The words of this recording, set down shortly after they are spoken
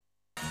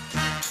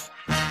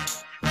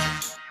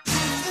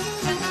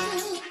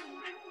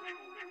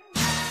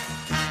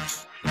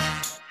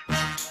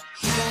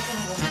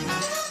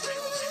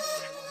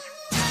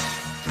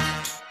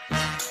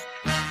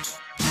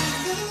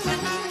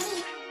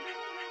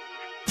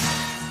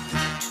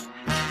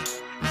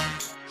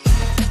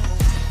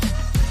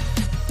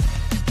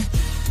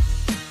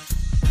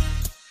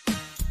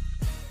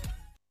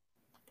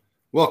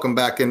Welcome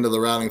back into the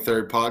Rounding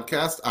Third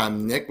podcast.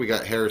 I'm Nick. We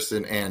got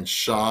Harrison and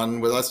Sean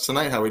with us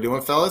tonight. How we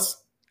doing,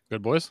 fellas?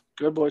 Good, boys.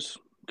 Good, boys.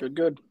 Good.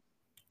 Good.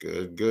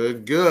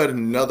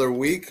 Another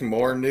week,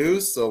 more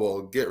news, so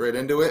we'll get right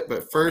into it.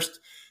 But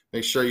first,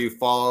 make sure you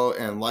follow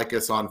and like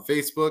us on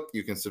Facebook.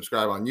 You can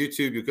subscribe on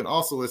YouTube. You can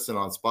also listen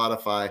on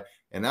Spotify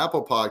and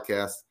Apple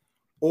Podcasts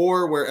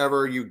or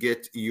wherever you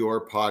get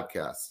your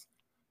podcasts.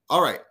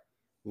 All right.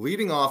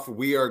 Leading off,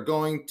 we are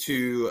going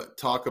to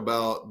talk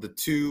about the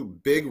two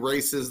big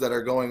races that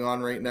are going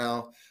on right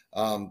now,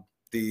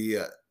 the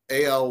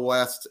AL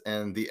West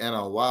and the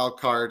NL Wild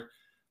Card.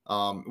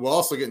 We'll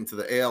also get into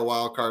the AL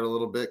Wild Card a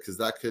little bit because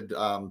that could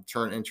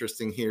turn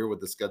interesting here with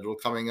the schedule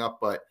coming up.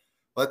 But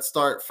let's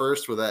start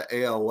first with that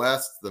AL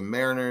West. The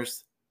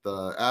Mariners,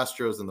 the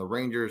Astros, and the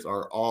Rangers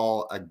are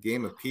all a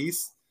game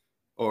apiece.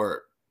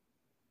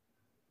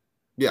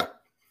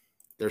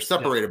 They're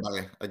separated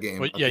by a game.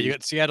 Well, yeah, you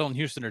got Seattle and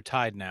Houston are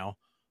tied now,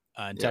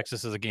 and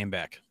Texas is a game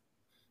back.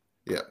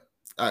 Yeah,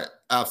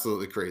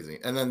 absolutely crazy.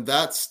 And then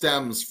that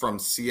stems from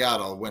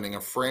Seattle winning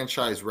a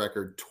franchise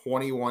record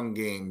 21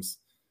 games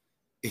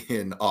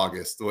in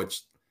August,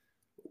 which,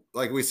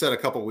 like we said a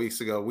couple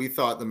weeks ago, we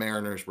thought the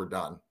Mariners were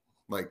done.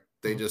 Like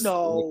they just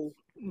no.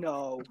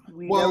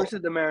 We never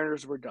said the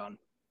Mariners were done.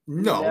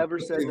 Never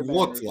said it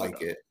looked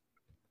like it.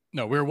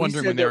 No, we were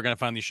wondering when they were going to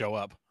finally show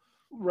up.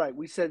 Right.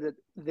 We said that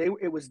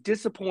it was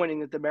disappointing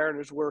that the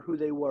Mariners were who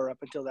they were up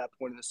until that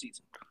point of the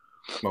season.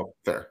 Well,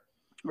 fair.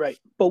 Right.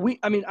 But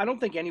I don't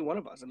think any one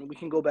of us, we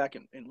can go back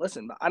and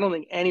listen, but I don't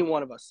think any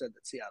one of us said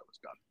that Seattle was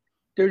done.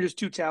 They're just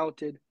too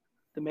talented.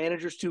 The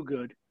manager's too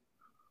good.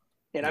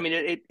 And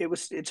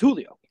it's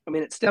Julio.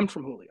 It stemmed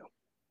from Julio.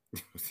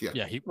 He had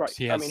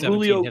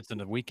 17 hits in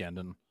the weekend,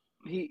 and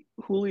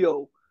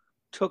Julio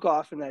took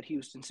off in that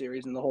Houston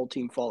series, and the whole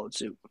team followed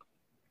suit.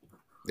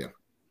 Yeah.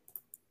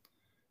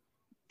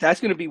 That's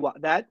going to be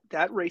what that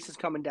race is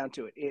coming down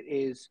to. It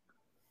is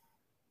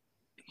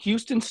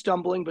Houston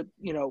stumbling, but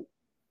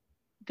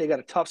they got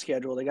a tough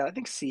schedule. They got, I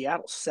think,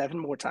 Seattle 7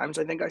 more times.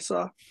 I think I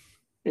saw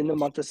in the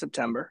month of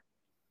September.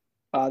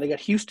 They got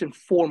Houston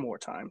 4 more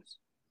times.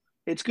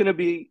 It's going to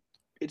be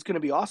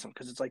awesome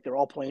because it's like they're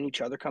all playing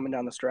each other coming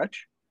down the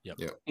stretch. Yep.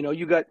 Yeah.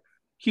 You got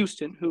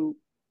Houston, who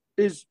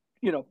is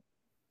an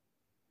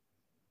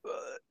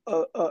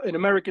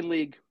American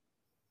League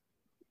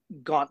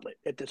gauntlet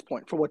at this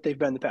point for what they've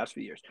been the past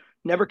few years.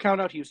 Never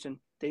count out Houston.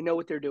 They know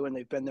what they're doing.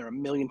 They've been there a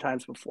million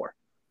times before.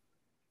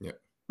 Yeah.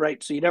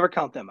 Right. So you never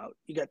count them out.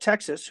 You got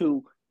Texas,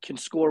 who can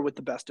score with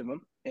the best of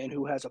them and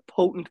who has a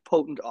potent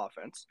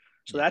offense.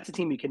 So that's a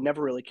team you can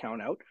never really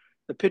count out.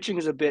 The pitching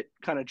is a bit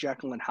kind of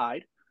Jekyll and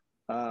Hyde.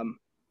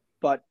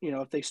 But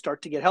if they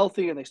start to get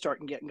healthy and they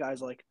start getting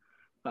guys like,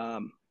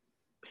 the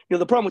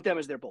problem with them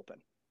is their bullpen.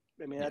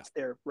 That's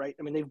their right.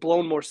 They've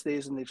blown more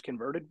saves than they've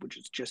converted, which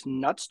is just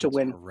nuts to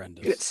win.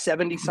 Horrendous. You get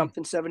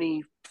 70-something,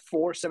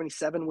 74,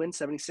 77 wins,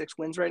 76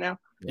 wins right now.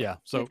 Yeah.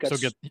 So get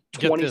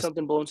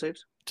 20-something blown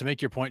saves. To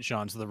make your point,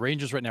 Sean, so the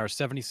Rangers right now are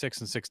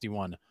 76 and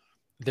 61.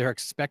 Their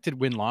expected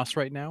win-loss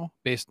right now,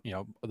 based,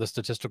 the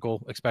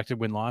statistical expected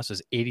win-loss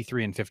is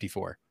 83 and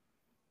 54.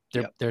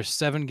 They're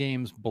 7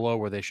 games below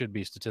where they should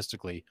be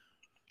statistically,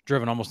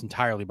 driven almost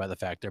entirely by the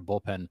fact their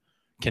bullpen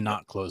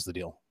cannot close the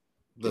deal.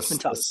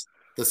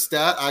 The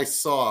stat I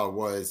saw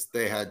was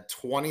they had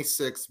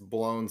 26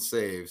 blown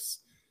saves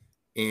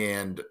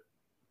and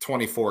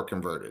 24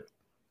 converted.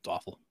 It's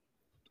awful.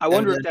 I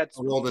wonder if that's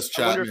blown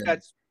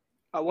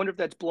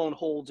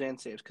holds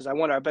and saves, because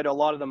I bet a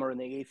lot of them are in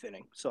the 8th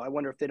inning. So I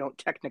wonder if they don't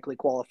technically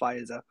qualify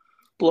as a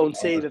blown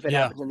save if it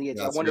happens in the 8th.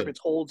 I wonder if it's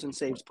holds and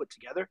saves put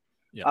together.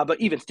 Yeah. But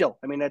even still,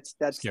 that's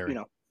scary.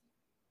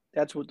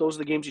 Those are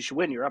the games you should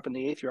win. You're up in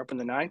the 8th, you're up in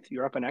the 9th,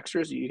 you're up in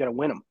extras. You got to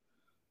win them.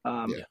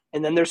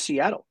 And then there's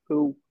Seattle,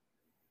 who.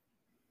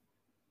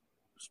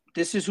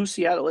 This is who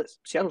Seattle is.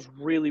 Seattle's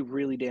really,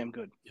 really damn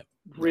good. Yep.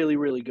 Really,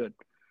 really good.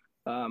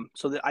 I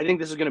think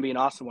this is going to be an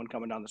awesome one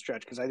coming down the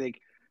stretch, because I think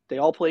they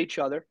all play each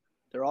other.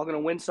 They're all going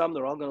to win some.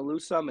 They're all going to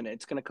lose some, and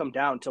it's going to come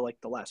down to like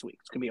the last week.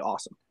 It's going to be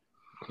awesome.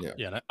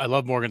 Yeah. And I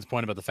love Morgan's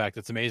point about the fact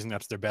that it's amazing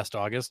that's their best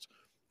August,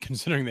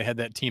 considering they had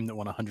that team that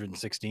won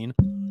 116.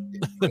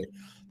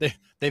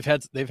 they've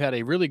had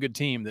a really good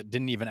team that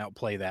didn't even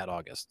outplay that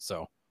August.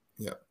 So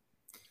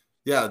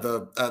yeah,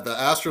 the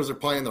Astros are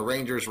playing the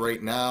Rangers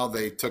right now.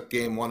 They took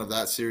game 1 of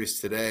that series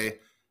today.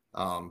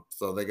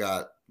 So they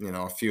got,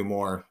 a few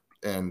more.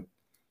 And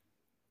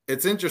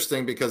it's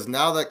interesting because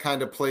now that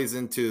kind of plays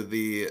into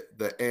the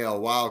AL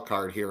wild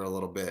card here a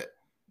little bit.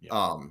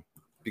 Yeah.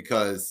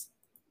 Because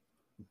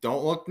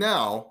don't look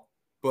now,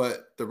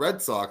 but the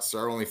Red Sox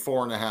are only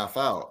 4.5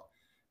 out.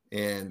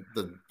 And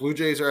the Blue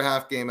Jays are a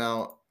half game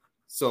out.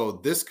 So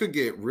this could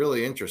get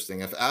really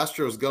interesting. If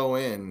Astros go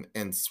in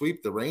and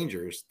sweep the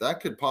Rangers, that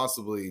could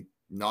possibly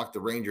knock the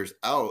Rangers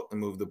out and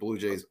move the Blue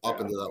Jays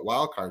up into that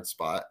wild card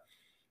spot.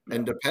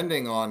 And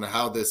depending on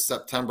how this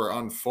September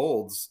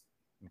unfolds,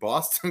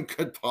 Boston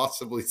could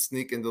possibly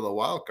sneak into the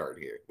wild card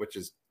here, which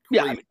is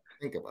crazy to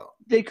think about.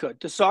 They could.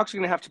 The Sox are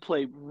going to have to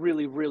play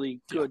really, really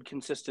good,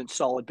 consistent,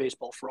 solid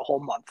baseball for a whole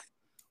month,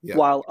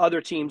 while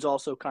other teams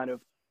also kind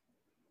of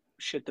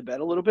shit the bed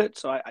a little bit.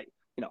 So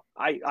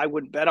I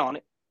wouldn't bet on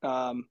it.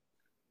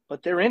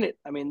 But they're in it.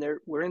 I mean,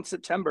 we're in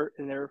September,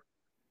 and they're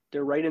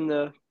right in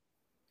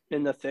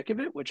the thick of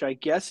it, which I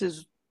guess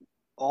is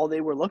all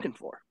they were looking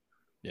for.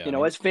 Yeah,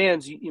 as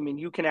fans,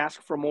 you can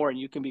ask for more, and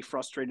you can be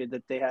frustrated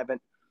that they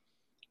haven't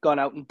gone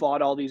out and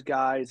bought all these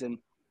guys and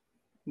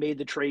made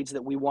the trades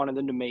that we wanted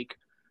them to make.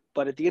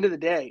 But at the end of the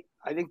day,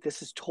 I think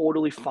this is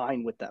totally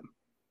fine with them.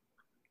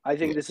 I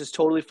think this is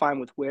totally fine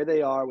with where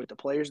they are, with the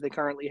players they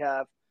currently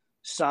have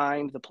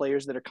signed, the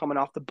players that are coming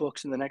off the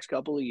books in the next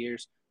couple of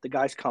years, the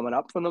guys coming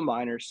up from the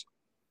minors.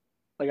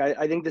 Like,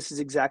 I think this is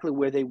exactly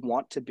where they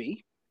want to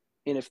be.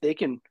 And if they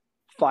can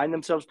find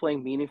themselves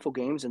playing meaningful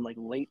games in like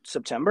late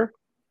September,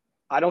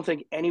 I don't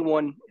think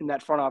anyone in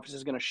that front office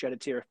is going to shed a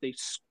tear if they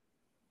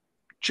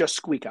just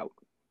squeak out,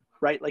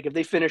 right? Like if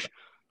they finish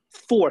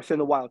fourth in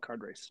the wild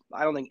card race,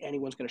 I don't think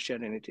anyone's going to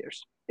shed any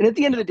tears. And at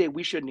the end of the day,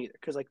 we shouldn't either.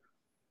 Because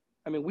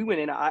we went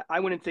in, I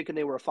went in thinking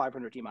they were a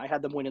 500 team. I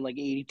had them winning like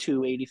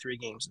 82, 83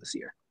 games this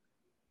year.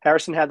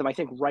 Harrison had them, I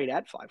think, right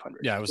at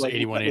 500. Yeah, it was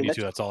 81,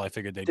 82. That's all I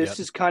figured they'd get. This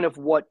is kind of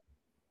what.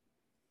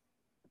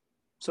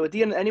 So at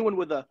the end, anyone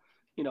with a,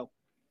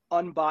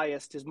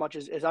 unbiased,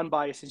 as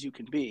unbiased as you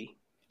can be,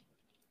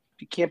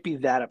 you can't be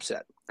that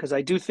upset, because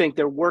I do think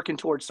they're working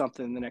towards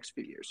something in the next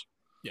few years.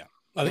 Yeah.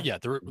 I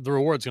think, the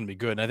reward's going to be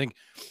good. And I think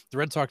the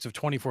Red Sox have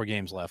 24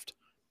 games left.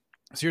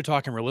 So you're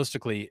talking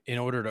realistically, in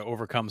order to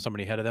overcome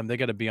somebody ahead of them, they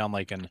got to be on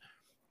like an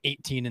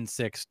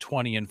 18-6,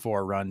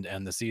 20-4 run to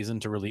end the season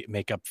to really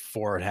make up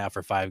 4.5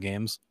 or 5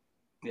 games.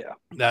 Yeah.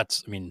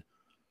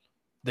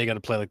 They got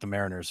to play like the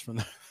Mariners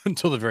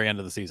until the very end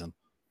of the season.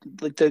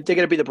 Like they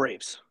got to be the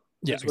Braves.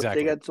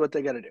 Exactly. That's what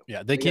they got to do.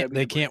 Yeah. They can't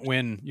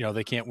win,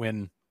 they can't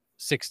win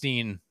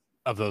 16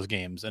 of those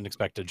games and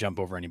expect to jump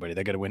over anybody.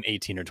 They got to win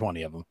 18 or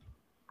 20 of them.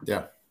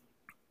 Yeah.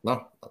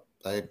 No,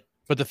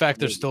 but the fact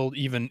they're still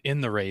even in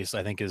the race,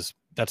 I think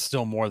that's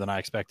still more than I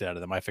expected out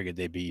of them. I figured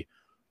they'd be,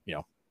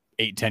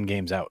 8-10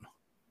 games out.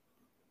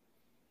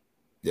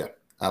 Yeah,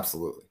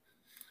 absolutely.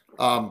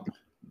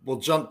 We'll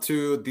jump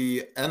to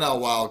the NL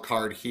wild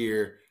card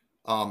here.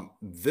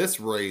 This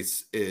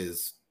race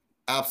is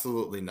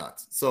absolutely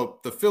nuts. So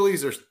the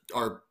Phillies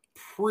are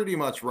pretty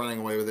much running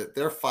away with it.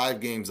 They're 5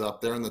 games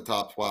up. They're in the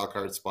top wild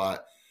card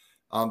spot.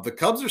 The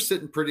Cubs are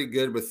sitting pretty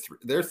good with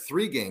they're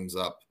 3 games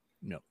up.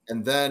 Yep.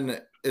 And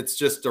then it's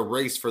just a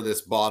race for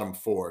this bottom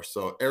 4.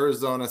 So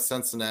Arizona,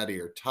 Cincinnati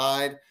are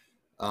tied.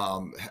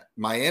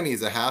 Miami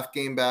is a half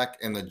game back,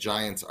 and the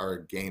Giants are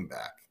a game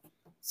back.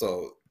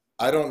 So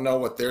I don't know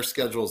what their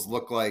schedules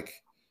look like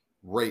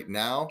right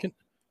now.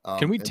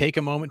 Can we take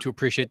a moment to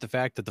appreciate the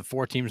fact that the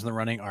 4 teams in the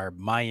running are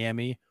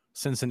Miami,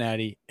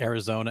 Cincinnati,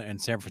 Arizona, and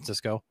San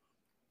Francisco?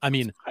 I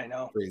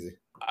know. Crazy.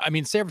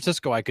 San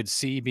Francisco, I could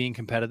see being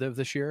competitive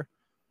this year.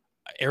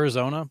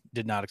 Arizona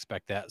did not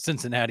expect that.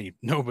 Cincinnati,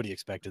 nobody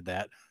expected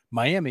that.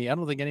 Miami, I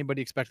don't think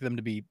anybody expected them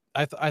to be.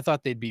 I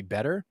thought they'd be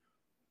better,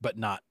 but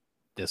not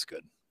this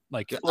good.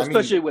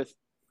 Especially with,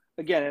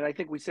 again, and I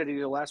think we said it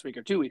either last week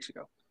or 2 weeks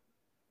ago.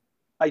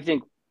 I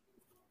think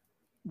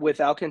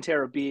with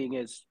Alcantara being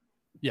as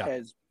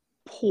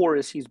poor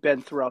as he's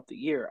been throughout the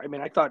year,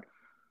 I thought,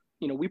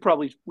 we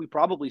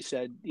probably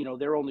said,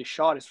 their only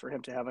shot is for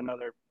him to have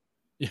another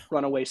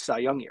runaway Cy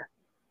Young year.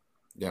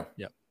 Yeah.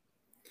 Yeah.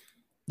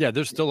 Yeah,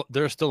 there's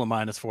still a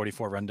minus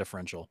 44 run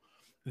differential.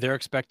 Their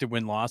expected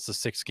win-loss is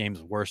 6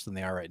 games worse than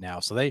they are right now.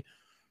 So they,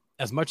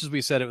 as much as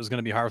we said it was going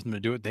to be hard for them to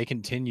do it, they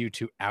continue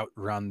to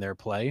outrun their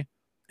play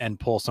and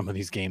pull some of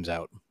these games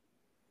out.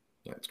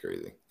 Yeah, it's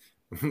crazy.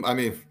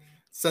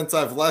 Since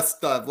I've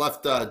left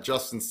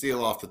Justin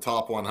Steele off the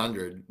top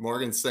 100,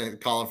 Morgan's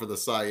calling for the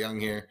Cy Young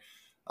here.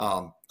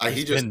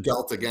 He just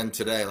dealt again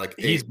today.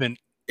 He's been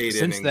 8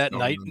 since innings that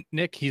night,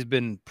 Nick. He's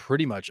been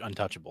pretty much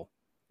untouchable.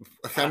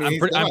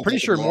 I'm pretty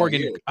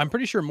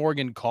sure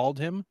Morgan called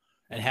him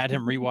and had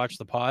him rewatch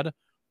the pod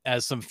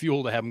as some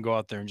fuel to have him go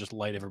out there and just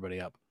light everybody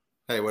up.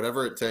 Hey,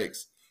 whatever it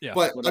takes. Yeah.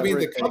 But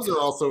the Cubs are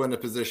also in a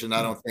position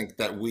I don't think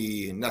that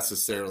we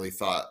necessarily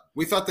thought.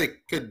 We thought they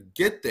could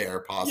get there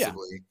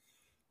possibly.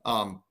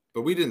 Yeah.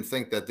 But we didn't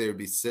think that they would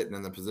be sitting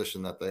in the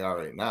position that they are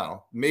right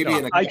now. Maybe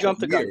in a I jumped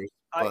the gun.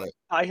 But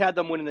I had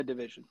them winning the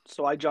division,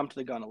 so I jumped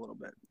the gun a little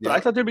bit. But I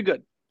thought they'd be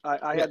good.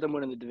 I had them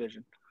winning the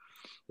division.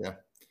 Yeah.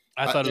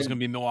 I thought it was going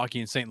to be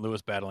Milwaukee and St.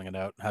 Louis battling it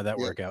out. How'd that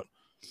work out?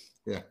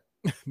 Yeah.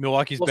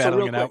 Milwaukee's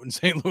battling it out, and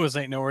St. Louis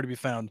ain't nowhere to be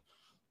found.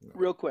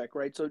 Real quick,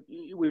 right? So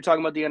we were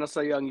talking about the NL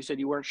Cy Young. You said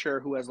you weren't sure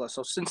who has less.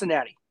 So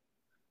Cincinnati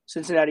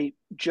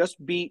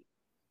just beat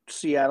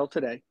Seattle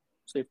today.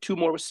 So they have 2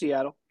 more with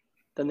Seattle.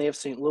 Then they have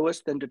St.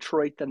 Louis, then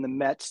Detroit, then the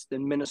Mets,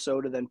 then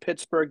Minnesota, then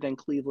Pittsburgh, then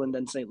Cleveland,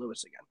 then St.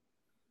 Louis again.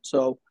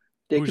 So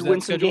they could win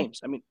some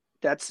games.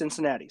 That's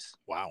Cincinnati's.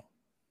 Wow.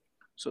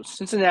 So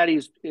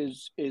Cincinnati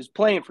is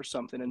playing for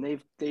something,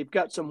 and they've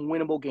got some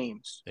winnable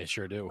games. They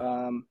sure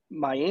do.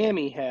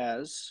 Miami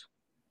has,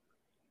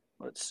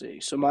 let's see.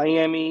 So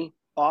Miami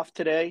off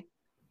today.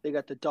 They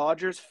got the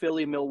Dodgers,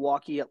 Philly,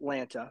 Milwaukee,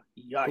 Atlanta.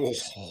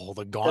 Yikes. Oh,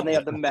 the gauntlet. Then they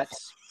have the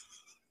Mets.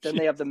 Then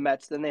they have the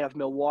Mets. Then they have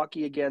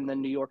Milwaukee again,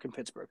 then New York and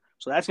Pittsburgh.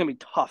 So that's going to be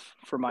tough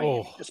for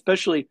Miami,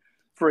 especially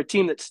for a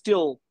team that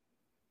still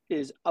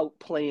is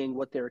outplaying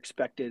what their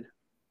expected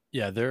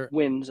their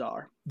wins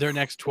are. Their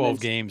next 12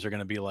 games are going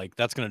to be like,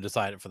 that's going to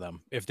decide it for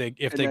them. If they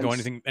go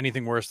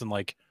anything worse than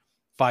like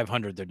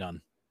 500, they're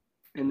done.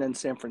 And then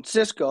San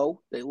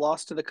Francisco, they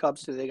lost to the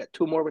Cubs. So they got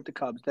 2 more with the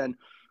Cubs. Then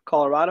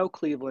Colorado,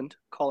 Cleveland,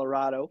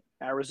 Colorado,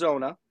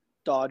 Arizona,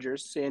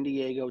 Dodgers, San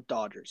Diego,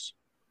 Dodgers.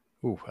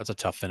 Ooh, that's a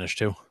tough finish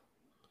too.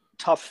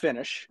 Tough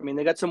finish. I mean,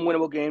 they got some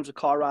winnable games with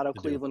Colorado,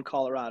 Cleveland,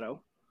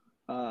 Colorado.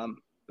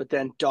 But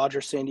then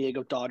Dodgers, San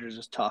Diego, Dodgers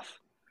is tough.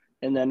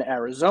 And then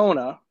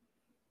Arizona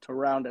to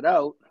round it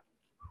out.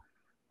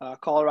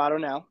 Colorado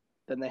now.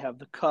 Then they have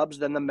the Cubs,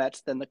 then the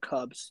Mets, then the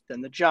Cubs,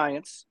 then the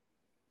Giants,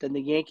 then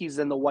the Yankees,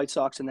 then the White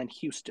Sox, and then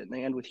Houston.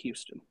 They end with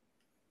Houston.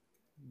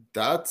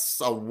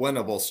 That's a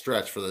winnable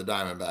stretch for the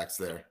Diamondbacks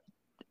there.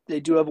 They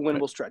do have a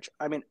winnable stretch.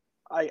 I mean,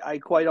 I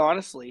quite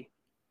honestly,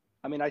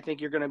 I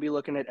think you're going to be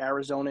looking at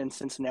Arizona and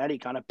Cincinnati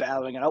kind of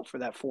battling it out for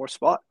that 4th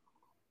spot.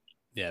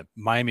 Yeah,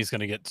 Miami's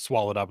going to get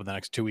swallowed up in the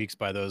next 2 weeks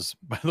by those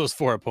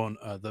 4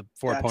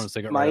 opponents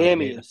they got.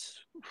 Miami's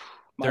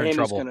in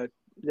trouble.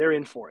 They're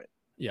in for it.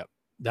 Yeah,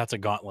 that's a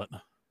gauntlet.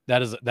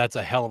 That's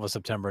a hell of a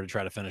September to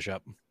try to finish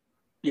up.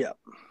 Yeah.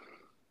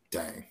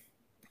 Dang.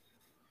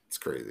 It's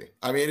crazy.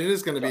 I mean, it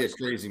is going to be a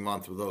crazy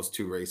month with those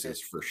 2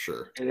 races for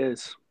sure. It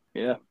is.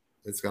 Yeah.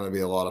 It's going to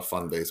be a lot of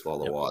fun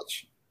baseball to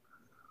watch.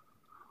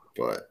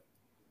 But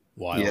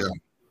wild.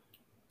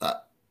 Yeah.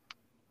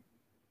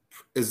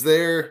 Is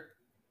there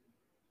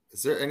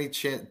any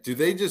chance?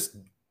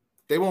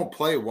 They won't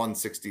play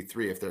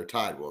 163 if they're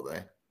tied, will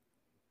they?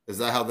 Is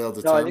that how they'll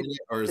determine it?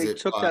 Or is they it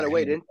took that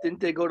away? Didn't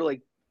they go to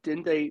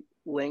didn't they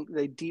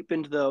deep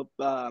into the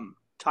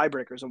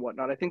tiebreakers and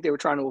whatnot? I think they were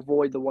trying to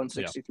avoid the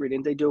 163. Yeah.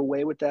 Didn't they do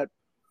away with that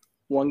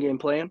 1-game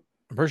play-in?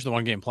 I'm pretty sure the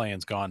 1-game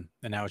play-in's gone,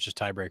 and now it's just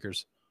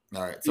tiebreakers.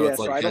 All right. So it's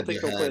like I don't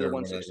think they'll play the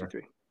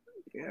 163.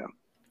 Yeah.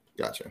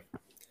 Gotcha.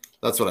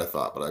 That's what I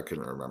thought, but I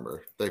couldn't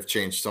remember. They've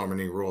changed so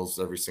many rules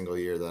every single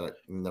year that I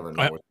never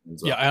know what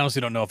ends up. I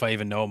honestly don't know if I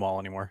even know them all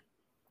anymore.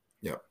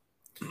 Yeah.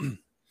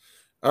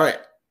 All right.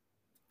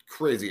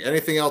 Crazy.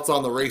 Anything else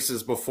on the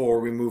races before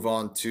we move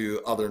on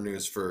to other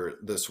news for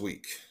this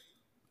week?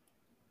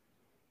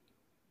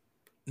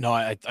 No,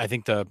 I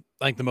think the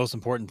most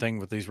important thing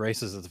with these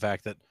races is the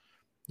fact that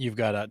you've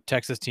got a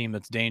Texas team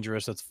that's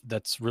dangerous,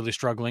 that's really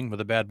struggling with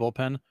a bad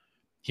bullpen.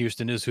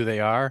 Houston is who they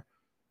are.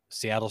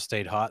 Seattle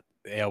stayed hot.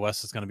 The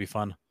AOS is going to be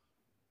fun.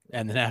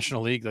 And the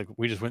National League, like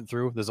we just went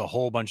through, there's a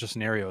whole bunch of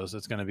scenarios.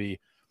 It's going to be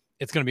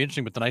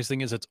interesting. But the nice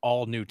thing is it's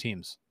all new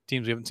teams we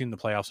haven't seen in the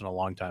playoffs in a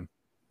long time.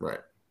 Right.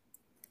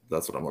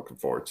 That's what I'm looking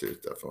forward to.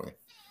 Definitely.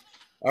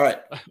 All right.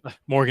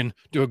 Morgan,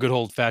 do a good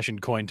old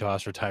fashioned coin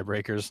toss for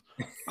tiebreakers.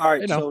 All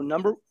right. So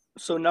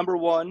number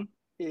 1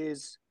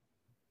 is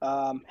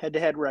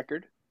head-to-head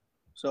record.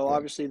 So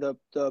obviously the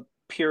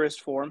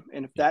purest form.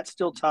 And if that's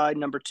still tied,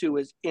 number 2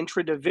 is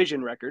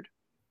intra-division record.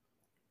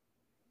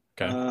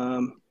 Okay.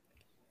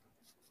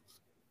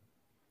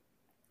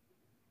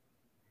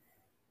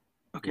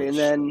 Okay, and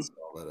then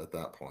at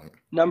that point,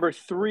 number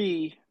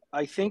 3,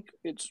 I think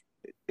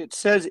it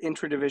says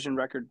intra-division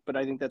record, but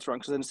I think that's wrong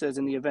because then it says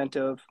in the event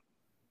of,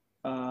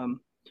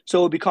 so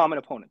it would be common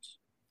opponents.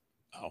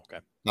 Oh, okay.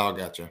 Oh,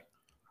 gotcha.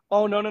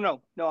 Oh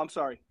no, I'm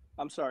sorry.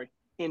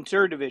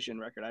 Inter-division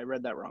record. I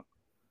read that wrong.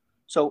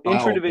 So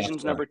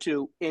intra-division's number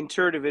 2,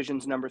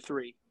 inter-division's number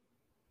 3.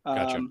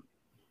 Gotcha.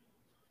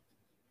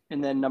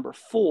 And then number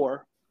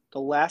 4, the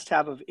last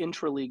half of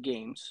intra-league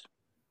games.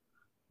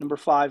 Number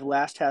 5,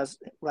 last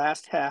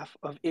half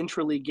of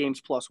intra-league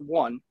games plus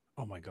 1.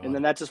 Oh my god! And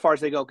then that's as far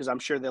as they go because I'm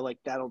sure they're like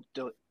that'll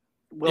do it.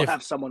 We'll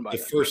have someone by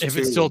then. If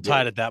it's still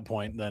tied at that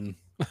point, then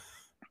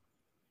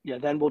yeah,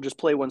 then we'll just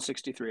play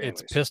 163.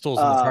 It's pistols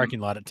in the parking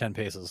lot at 10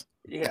 paces.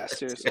 Yeah,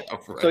 seriously.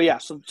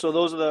 Right. So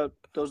those are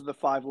the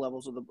 5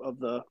 levels of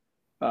the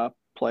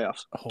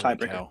playoffs.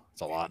 Tiebreaker.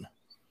 It's a lot.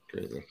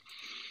 Crazy.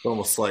 It's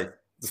almost like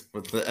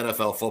with the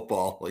NFL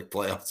football like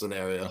playoff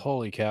scenario.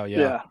 Holy cow!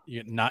 Yeah.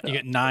 You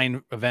get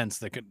 9 events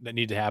that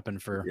need to happen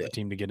for a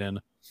team to get in.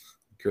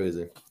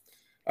 Crazy.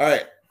 All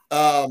right.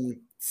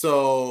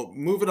 So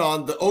moving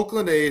on, the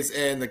Oakland A's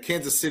and the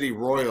Kansas City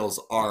Royals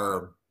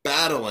are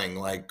battling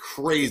like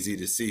crazy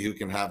to see who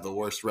can have the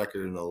worst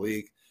record in the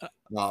league.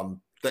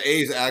 The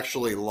A's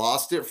actually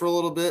lost it for a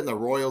little bit, and the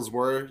Royals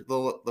were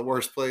the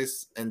worst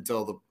place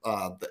until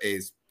the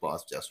A's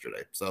lost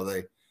yesterday. So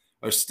they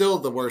are still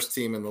the worst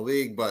team in the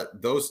league,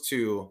 but those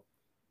two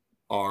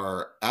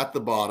are at the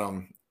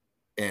bottom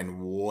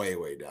and way,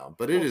 way down.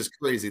 But it is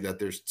crazy that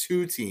there's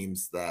 2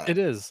 teams that it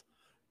is.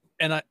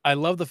 And I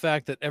love the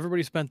fact that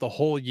everybody spent the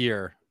whole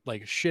year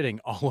like shitting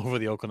all over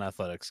the Oakland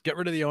Athletics. Get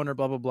rid of the owner,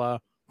 blah, blah, blah.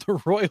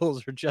 The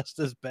Royals are just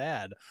as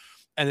bad.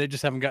 And they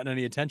just haven't gotten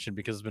any attention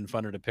because it's been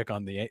funner to pick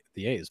on the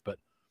A's. But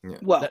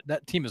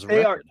that team is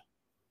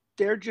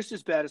they're just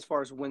as bad as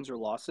far as wins or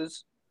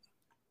losses.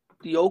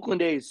 The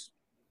Oakland A's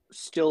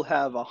still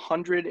have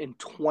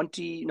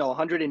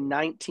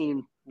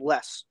 119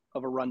 less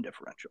of a run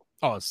differential.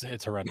 Oh,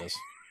 it's horrendous.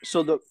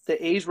 So the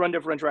A's run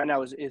differential right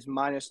now is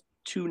minus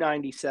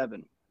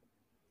 297.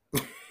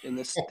 And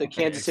the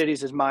Kansas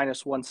City's is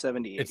minus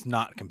 178. It's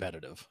not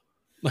competitive.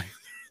 Like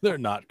they're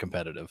not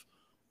competitive.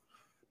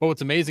 But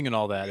what's amazing in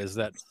all that is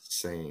that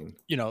insane.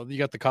 You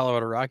got the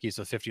Colorado Rockies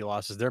with 50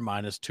 losses. They're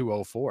minus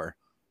 204.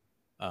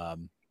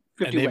 And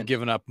they've wins.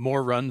 given up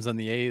more runs than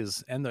the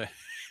A's and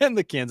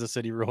the Kansas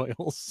City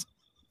Royals.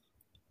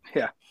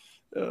 Yeah.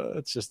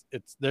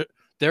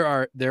 There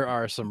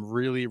are some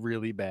really,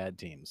 really bad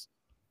teams.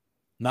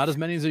 Not as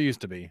many as there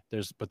used to be.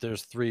 There's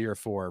 3 or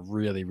 4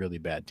 really, really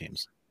bad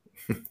teams.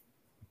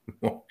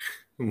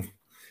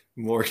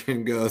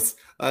 Morgan goes,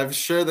 I'm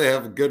sure they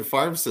have good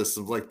farm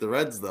systems like the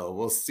Reds, though.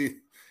 We'll see.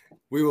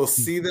 We will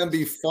see them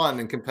be fun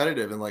and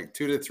competitive in like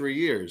 2 to 3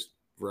 years,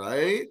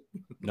 right?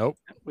 Nope.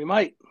 We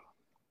might.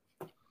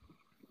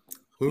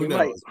 Who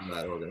knows in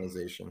that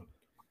organization?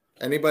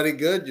 Anybody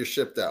good, you're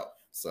shipped out.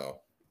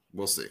 So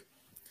we'll see.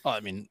 Well, I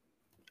mean,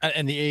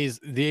 and the A's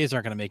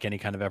aren't going to make any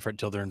kind of effort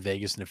until they're in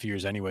Vegas in a few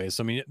years anyway.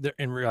 So I mean,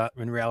 in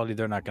reality,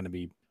 they're not going to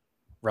be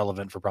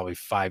relevant for probably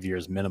 5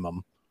 years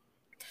minimum.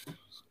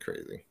 It's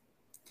crazy.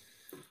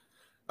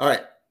 All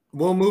right,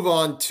 we'll move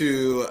on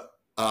to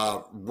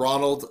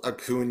Ronald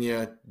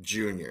Acuna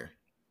Jr.,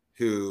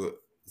 who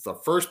is the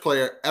first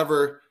player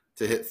ever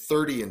to hit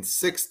 30 and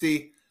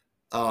 60.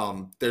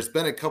 There's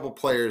been a couple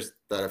players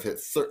that have hit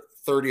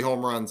 30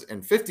 home runs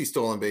and 50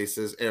 stolen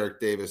bases, Eric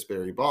Davis,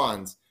 Barry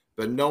Bonds,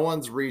 but no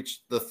one's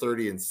reached the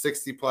 30 and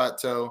 60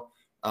 plateau.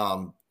 I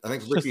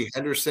think Ricky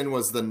Henderson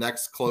was the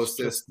next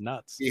closest.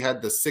 Nuts. He had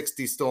the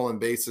 60 stolen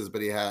bases,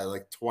 but he had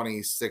like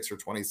 26 or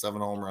 27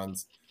 home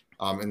runs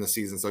in the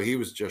season, so he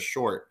was just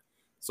short.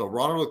 So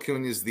Ronald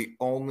Acuna is the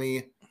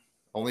only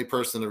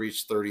person to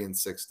reach 30 and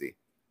 60.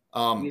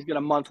 He's got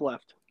a month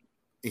left.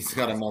 He's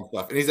got a month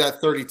left, and he's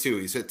at 32.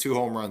 He's hit 2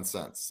 home runs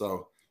since.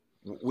 So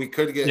we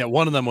could get. Yeah,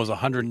 one of them was a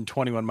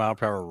 121 mile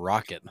per hour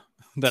rocket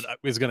that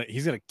he's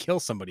gonna kill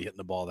somebody hitting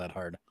the ball that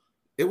hard.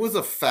 It was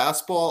a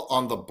fastball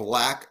on the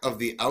black of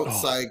the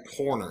outside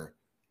corner,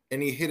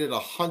 and he hit it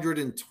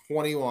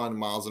 121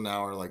 miles an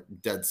hour, like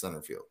dead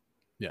center field.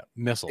 Yeah,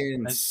 missile.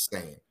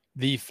 Insane. And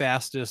the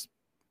fastest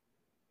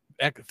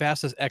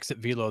exit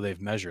velo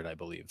they've measured, I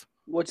believe.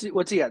 What's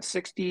he at?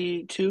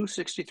 62,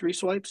 63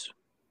 swipes?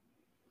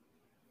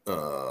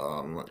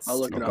 Let's I'll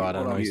look see. it up. God,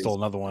 I don't know. He stole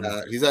another one.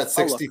 He's at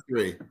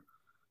 63.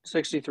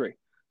 63.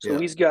 So Yeah.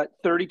 he's got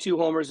 32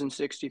 homers and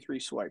 63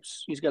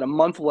 swipes. He's got a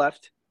month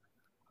left.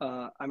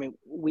 I mean,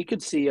 we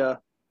could see a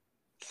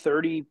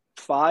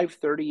 35,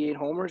 38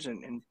 homers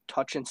and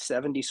touching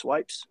 70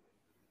 swipes.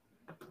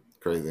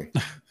 Crazy.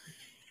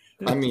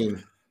 I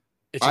mean,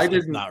 I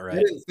didn't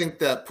think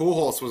that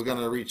Pujols was going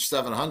to reach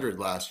 700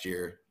 last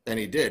year, and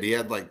he did. He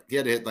had to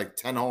hit like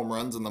 10 home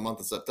runs in the month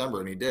of September,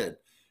 and he did.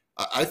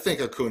 I think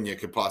Acuna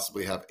could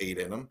possibly have 8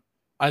 in him.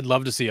 I'd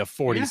love to see a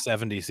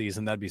 40-70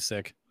 season. That'd be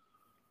sick.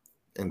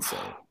 Insane.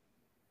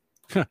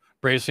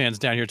 Braves fans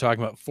down here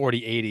talking about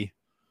 40-80.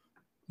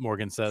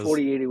 Morgan says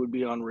 40-80 would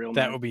be unreal.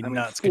 That man. would be I mean,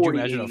 nuts. Could you 40-80.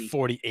 imagine a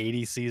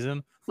 40-80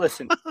 season?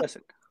 Listen.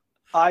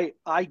 I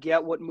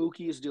get what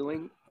Mookie is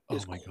doing.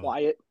 Is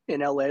quiet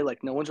in LA.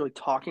 Like no one's really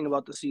talking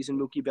about the season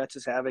Mookie Betts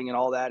is having and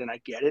all that, and I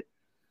get it.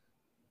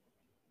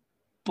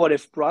 But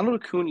if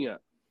Acuna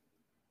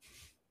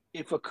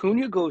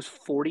goes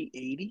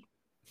 40-80,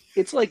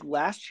 it's like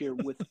last year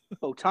with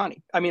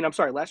Ohtani.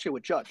 Last year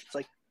with Judge. It's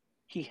like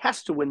he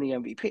has to win the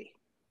MVP.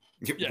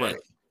 Yeah, right.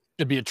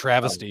 It'd be a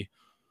travesty.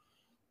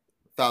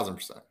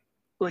 1,000%.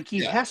 Like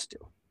he has to.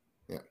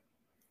 Yeah.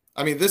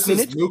 I mean, this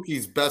is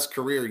Mookie's best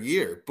career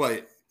year,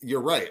 but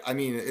you're right. I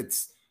mean,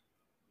 it's.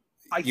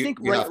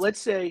 Let's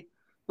say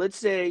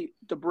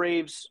the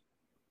Braves.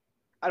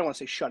 I don't want to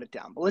say shut it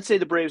down, but let's say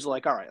the Braves are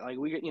like, all right, like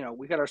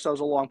we got ourselves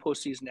a long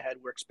postseason ahead.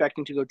 We're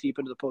expecting to go deep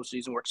into the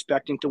postseason. We're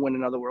expecting to win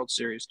another World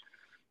Series.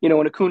 And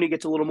Acuna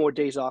gets a little more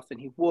days off than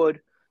he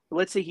would. But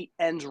let's say he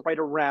ends right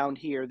around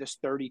here, this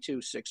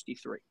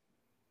 32-63.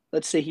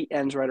 Let's say he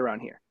ends right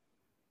around here.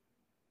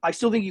 I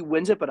still think he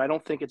wins it, but I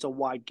don't think it's a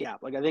wide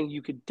gap. Like I think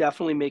you could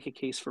definitely make a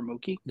case for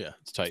Mookie. Yeah,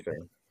 it's tight.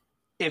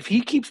 If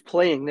he keeps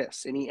playing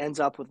this and he ends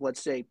up with,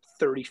 let's say,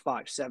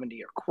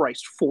 35-70 or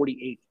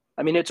 40-80,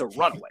 I mean, it's a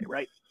runaway,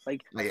 right?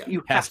 Like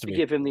you have to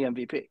give him the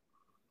MVP.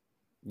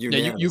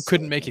 You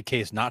couldn't make a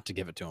case not to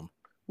give it to him.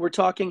 We're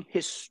talking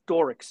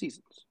historic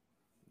seasons.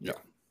 Yeah.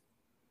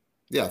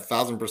 Yeah,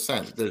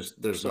 1,000%.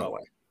 There's no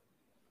way.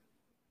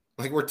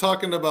 Like we're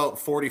talking about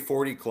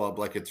 40-40 club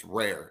like it's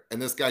rare,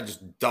 and this guy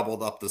just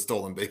doubled up the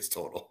stolen base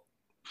total.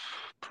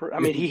 I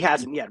mean, he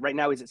hasn't yet. Right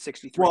now, he's at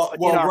 63. Well,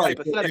 in our right.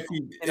 hypothetical,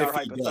 If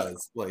he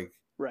does, like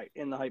right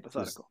in the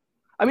hypothetical.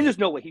 I mean, there's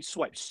no way he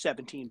swiped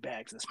 17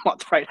 bags this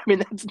month, right? I mean,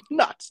 that's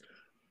nuts.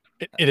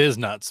 It is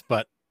nuts,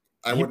 but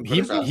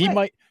he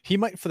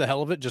might for the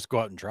hell of it just go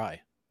out and try. I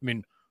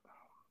mean,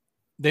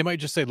 they might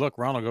just say, "Look,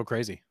 Ronald, go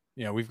crazy.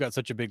 We've got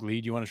such a big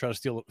lead. You want to try to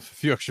steal a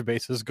few extra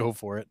bases? Go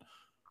for it."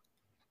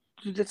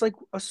 Dude, it's like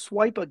a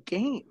swipe a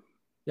game.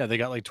 Yeah, they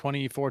got like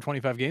 24,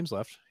 25 games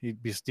left.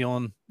 He'd be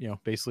stealing,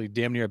 basically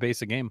damn near a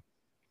base a game.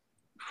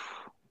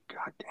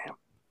 God damn.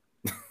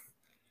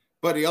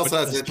 But he also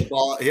has to hit the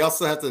ball. He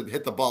also has to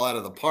hit the ball out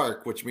of the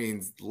park, which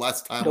means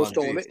less time no on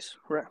stolen base. base.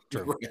 Right.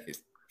 Right.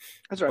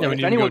 That's right. Yeah, If when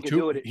you anyone go can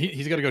do it,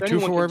 he's got to go if 2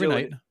 for anyone 4 can every do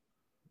night. it-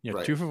 You know,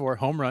 Right. 2 for 4,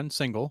 home run,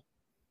 single,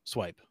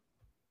 swipe.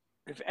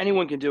 if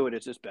anyone can do it,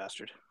 it's this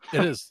bastard.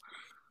 It is.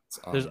 It's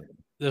There's unreal.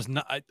 there's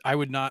not I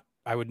would not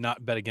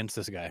bet against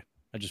this guy.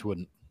 I just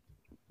wouldn't.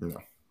 No,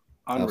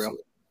 Unreal.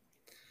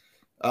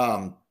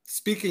 absolutely.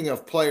 Speaking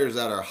of players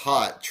that are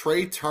hot,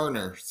 Trey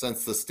Turner,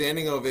 since the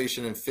standing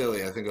ovation in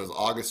Philly, I think it was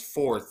August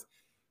 4th,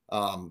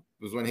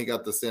 was when he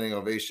got the standing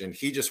ovation.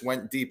 He just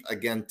went deep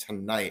again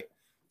tonight.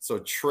 So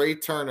Trey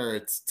Turner,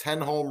 it's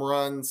 10 home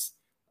runs.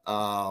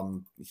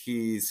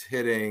 He's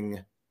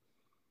hitting,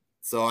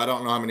 so I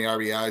don't know how many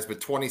RBIs, but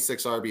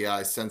 26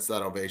 RBIs since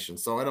that ovation.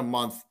 So in a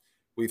month,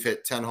 we've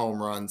hit 10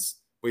 home runs.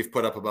 We've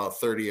put up about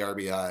 30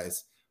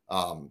 RBIs.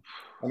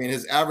 I mean,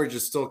 his average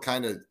is still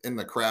kind of in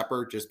the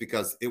crapper just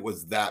because it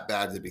was that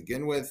bad to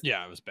begin with.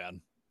 Yeah, it was bad.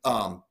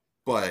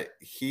 But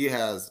he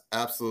has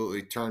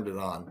absolutely turned it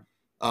on.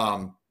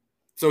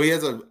 So he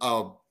has a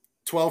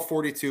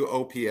 1242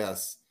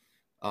 OPS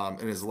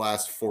in his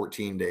last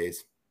 14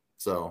 days.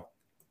 So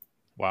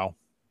Wow.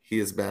 he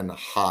has been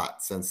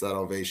hot since that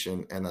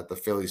ovation and that the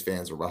Phillies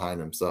fans were behind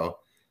him. So,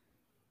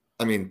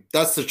 I mean,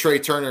 that's the Trey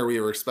Turner we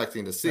were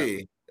expecting to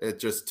see. Yeah. It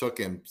just took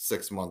him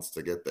 6 months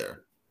to get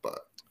there, but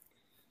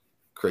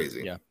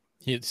crazy. Yeah.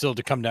 He had still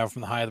to come down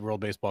from the high of the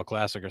World Baseball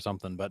Classic or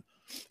something, but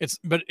it's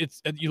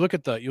you look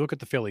at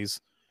the Phillies,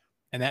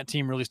 and that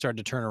team really started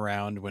to turn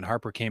around when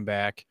Harper came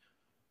back,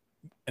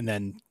 and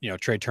then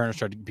Trey Turner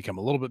started to become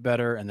a little bit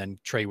better, and then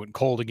Trey went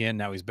cold again.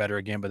 Now he's better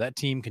again, but that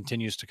team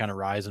continues to kind of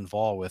rise and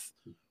fall with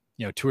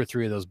 2 or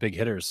 3 of those big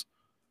hitters,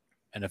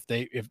 and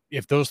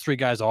if those 3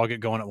 guys all get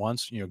going at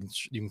once, you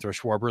can throw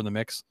Schwarber in the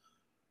mix.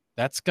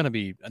 That's going to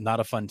be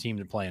not a fun team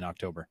to play in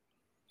October.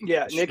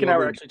 Yeah, Nick and I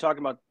were actually talking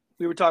about.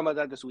 We were talking about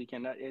that this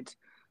weekend.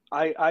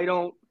 I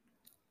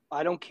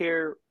don't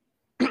care.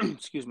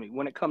 Excuse me.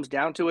 When it comes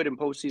down to it, and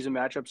postseason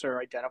matchups are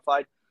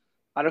identified,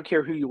 I don't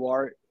care who you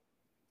are.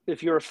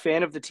 If you're a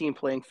fan of the team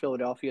playing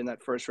Philadelphia in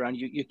that first round,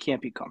 you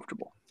can't be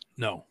comfortable.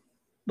 No,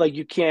 like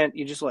you can't.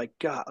 You just like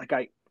God.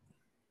 Like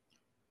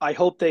I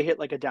hope they hit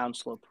like a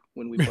downslope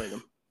when we play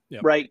them,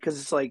 Yep. right?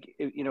 Because it's like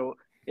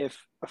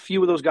if a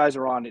few of those guys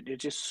are on it,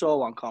 it's just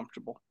so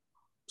uncomfortable,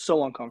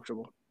 so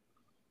uncomfortable.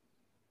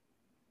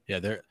 Yeah,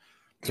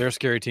 they're a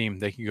scary team.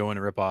 They can go in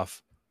and rip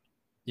off,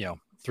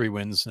 3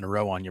 wins in a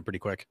row on you pretty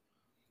quick.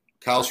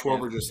 Kyle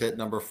Schwarber just hit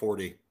number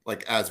 40,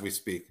 like as we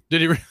speak.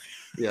 Did he really?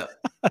 Yeah.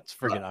 That's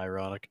freaking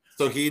ironic.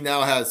 So he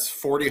now has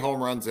 40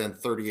 home runs and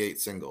 38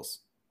 singles.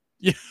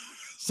 Yeah,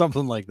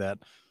 something like that.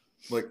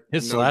 Like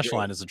his slash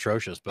line is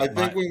atrocious, but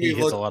he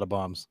hits a lot of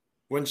bombs.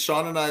 When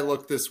Sean and I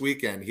looked this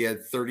weekend, he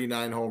had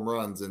 39 home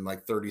runs and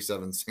like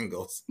 37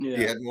 singles. Yeah.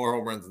 He had more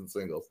home runs than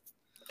singles.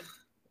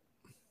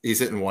 He's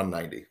hitting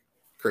 190.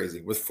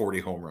 Crazy with 40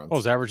 home runs. Oh,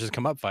 his average has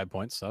come up 5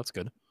 points, so that's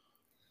good.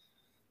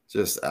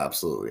 Just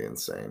absolutely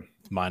insane.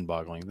 It's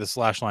mind-boggling. This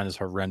slash line is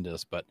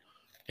horrendous, but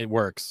it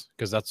works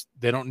because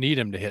they don't need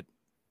him to hit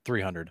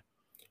 300.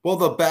 Well,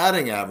 the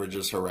batting average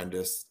is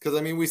horrendous because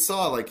I mean we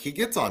saw like he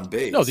gets on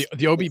base. No, the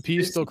OBP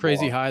is still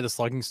crazy high. The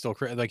slugging's still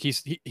crazy. Like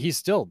he's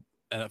still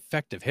an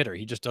effective hitter.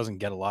 He just doesn't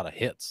get a lot of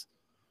hits.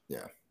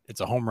 Yeah, it's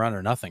a home run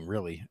or nothing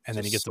really, and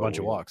then he gets a bunch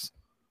of walks.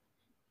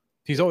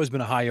 He's always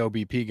been a high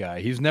OBP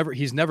guy. He's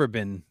never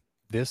been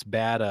this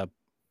bad a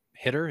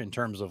hitter in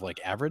terms of like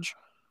average,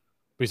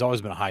 but he's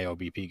always been a high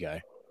OBP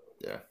guy.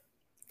 Yeah,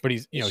 but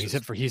he's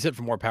hit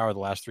for more power the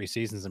last 3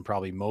 seasons than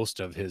probably most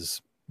of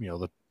his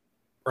the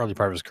early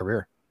part of his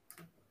career.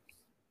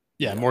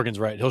 Yeah, Morgan's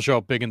right. He'll show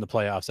up big in the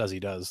playoffs as he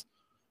does.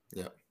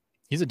 Yeah,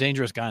 he's a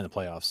dangerous guy in the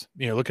playoffs.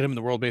 Look at him in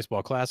the World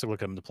Baseball Classic.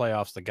 Look at him in the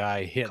playoffs. The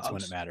guy hits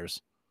when it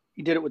matters.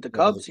 He did it with the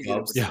Cubs. He did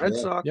it with the Red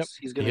Sox. Yep.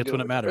 He hits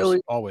when it matters.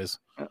 Philly. Always.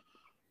 Yeah.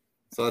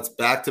 So that's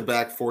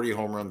back-to-back 40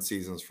 home run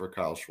seasons for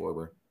Kyle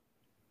Schwarber.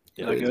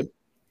 Yeah, good.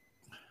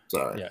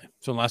 Sorry. Yeah.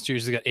 So in the last 2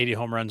 years, he's got 80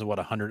 home runs and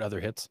 100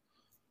 other hits.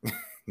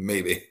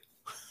 Maybe.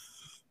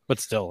 But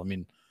still, I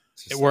mean,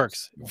 it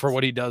works for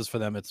what he does for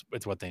them.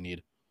 It's what they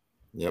need.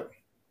 Yep.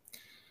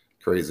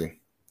 Crazy.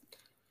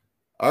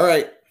 All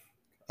right.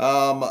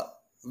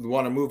 We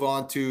want to move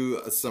on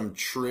to some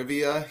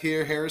trivia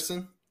here,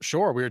 Harrison?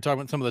 Sure. We were talking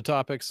about some of the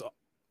topics.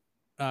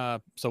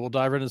 So we'll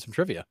dive into some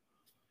trivia.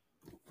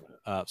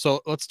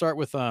 So let's start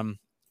with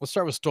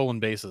stolen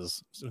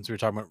bases since we were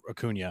talking about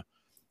Acuna.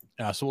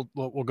 So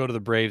we'll go to the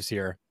Braves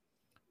here.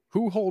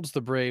 Who holds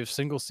the Braves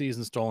single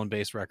season stolen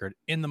base record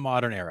in the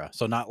modern era?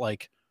 So not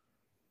like,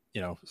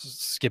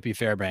 Skippy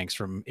Fairbanks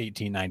from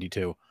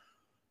 1892.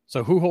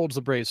 So who holds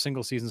the Braves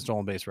single season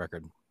stolen base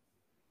record?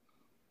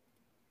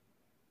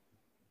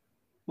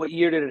 What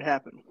year did it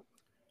happen?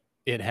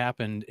 It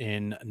happened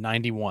in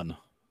 91.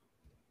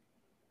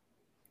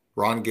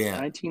 Ron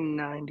Gant.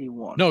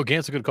 1991. No,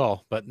 Gant's a good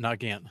call, but not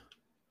Gant.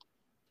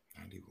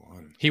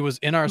 91. He was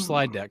in our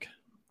slide deck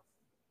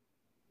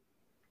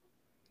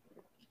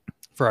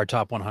for our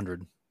top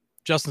 100.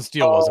 Justin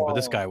Steele wasn't, but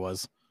this guy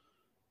was.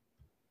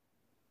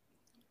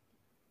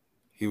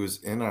 He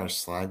was in our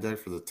slide deck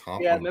for the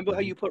top. Yeah, remember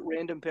how you put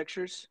random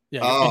pictures?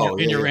 Yeah,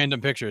 in your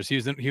random pictures. He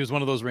was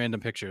one of those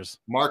random pictures.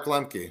 Mark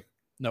Lemke.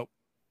 Nope.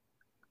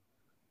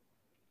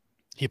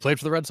 He played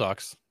for the Red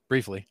Sox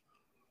briefly.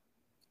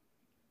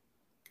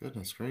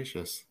 Goodness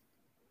gracious.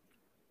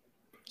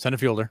 Center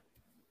fielder.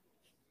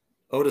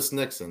 Otis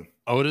Nixon.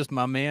 Otis,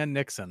 my man,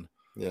 Nixon.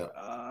 Yeah.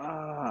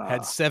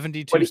 Had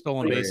 72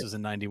 stolen bases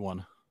in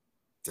 91.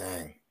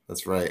 Dang,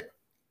 that's right.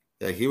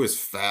 Yeah, he was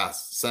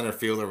fast. Center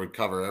fielder would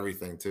cover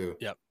everything too.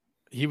 Yep.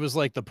 He was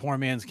like the poor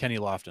man's Kenny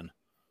Lofton.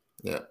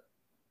 Yeah.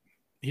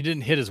 He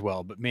didn't hit as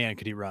well, but man,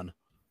 could he run.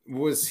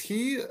 Was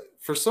he,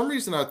 for some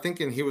reason, I'm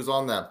thinking he was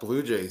on that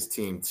Blue Jays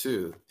team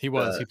too. He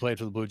was. He played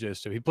for the Blue Jays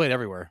too. He played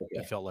everywhere,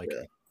 it felt like.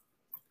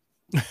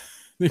 Yeah.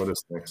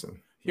 Otis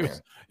Nixon. He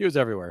was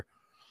everywhere.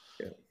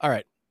 Yeah. All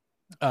right.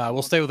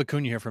 We'll stay with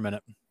Acuna here for a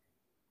minute.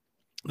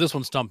 This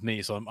one stumped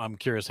me, so I'm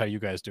curious how you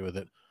guys do with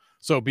it.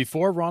 So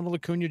before Ronald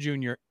Acuna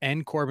Jr.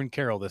 and Corbin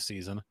Carroll this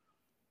season,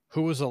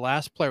 who was the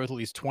last player with at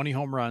least 20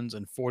 home runs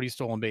and 40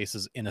 stolen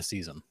bases in a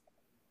season?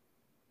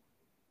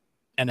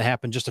 And it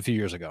happened just a few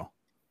years ago.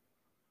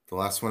 The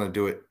last one to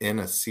do it in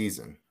a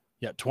season.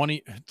 Yeah,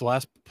 the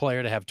last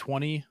player to have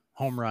 20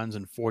 home runs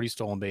and 40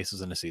 stolen bases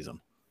in a season.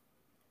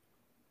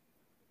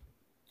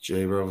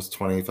 J-Bro was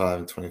 25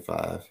 and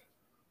 25.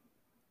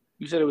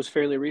 You said it was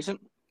fairly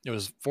recent? It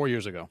was 4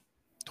 years ago,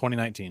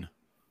 2019.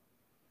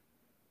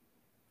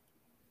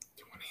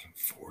 20 and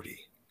 40.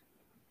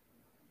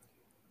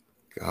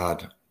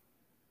 God,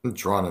 I'm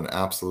drawing an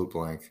absolute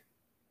blank.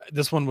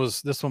 This one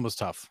was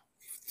tough.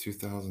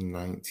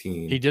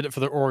 2019. He did it for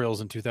the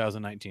Orioles in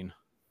 2019.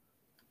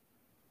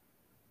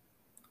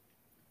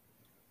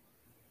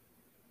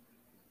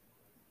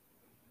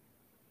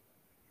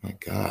 My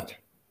God.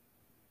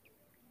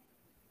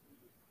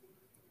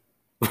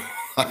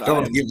 I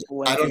don't even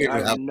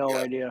have no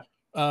idea.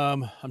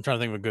 I'm trying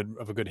to think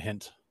of a good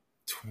hint.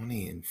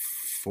 20 and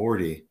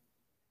 40.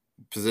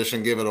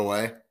 Position give it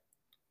away?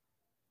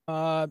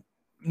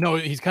 No,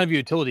 he's kind of a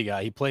utility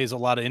guy. He plays a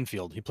lot of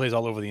infield. He plays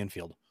all over the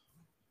infield.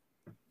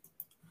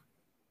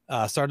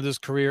 Started his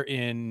career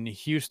in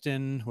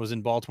Houston, was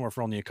in Baltimore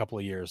for only a couple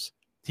of years.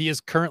 He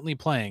is currently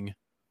playing,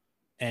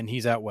 and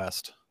he's out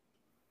west.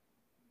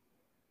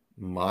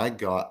 My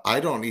God, I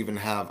don't even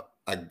have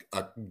a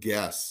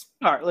guess.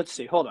 All right, let's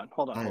see. Hold on.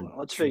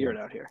 Let's figure it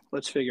out here.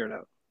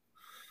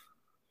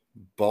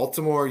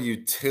 Baltimore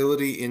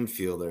utility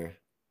infielder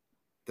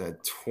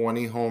that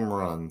 20 home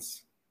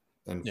runs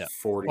and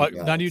 40. Well,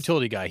 not a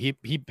utility guy. He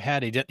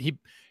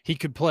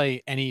could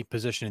play any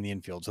position in the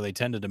infield, so they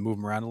tended to move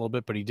him around a little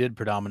bit, but he did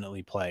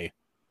predominantly play.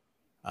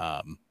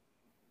 I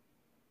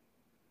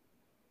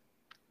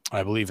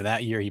believe in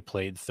that year he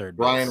played third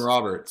base. Brian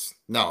Roberts.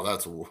 No,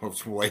 that's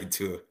way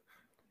too.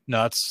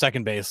 No, it's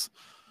second base.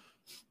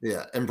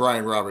 Yeah, and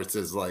Brian Roberts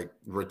is like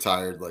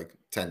retired like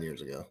 10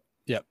 years ago.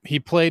 Yeah, he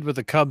played with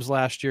the Cubs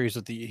last year.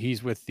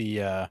 He's with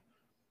the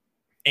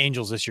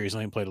Angels this year. He's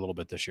only played a little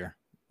bit this year.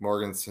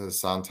 Morgan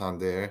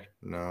Santander.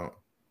 No.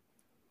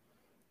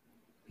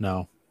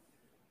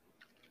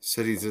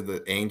 Said he's in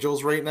the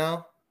Angels right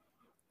now?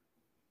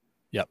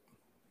 Yep.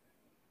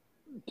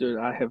 Dude,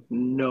 I have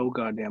no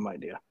goddamn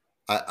idea.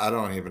 I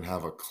don't even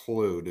have a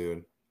clue,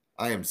 dude.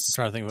 I'm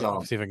trying to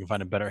think. See if I can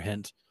find a better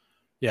hint.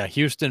 Yeah,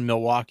 Houston,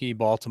 Milwaukee,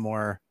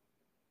 Baltimore.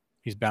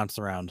 He's bounced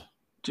around.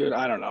 Dude,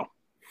 I don't know.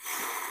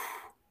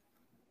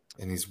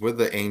 And he's with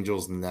the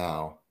Angels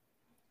now.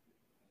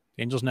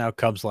 Angels now,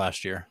 Cubs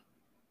last year.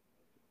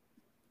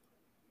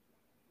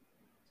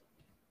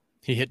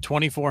 He hit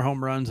 24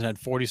 home runs and had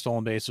 40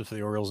 stolen bases for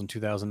the Orioles in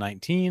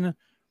 2019.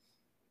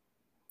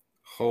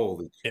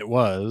 Holy. It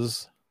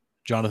was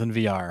Jonathan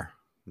Villar.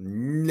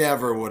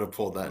 Never would have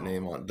pulled that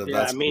name on.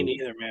 Yeah, me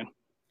neither, man.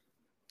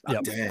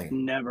 Yeah,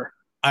 dang. Never.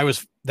 I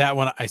was that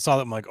one. I saw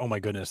that. I'm like, oh my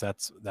goodness,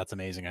 that's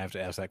amazing. I have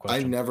to ask that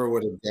question. I never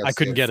would have guessed. I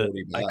couldn't get it.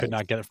 Bags. I could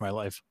not get it for my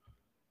life.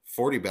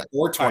 40 bet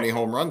or 20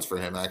 home runs for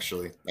him.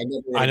 Actually, I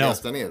never would have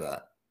guessed any of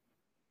that.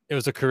 It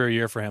was a career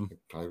year for him.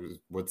 I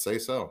would say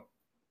so.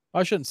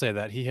 I shouldn't say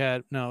that.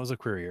 It was a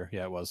career year.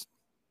 Yeah, it was.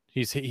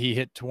 He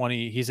hit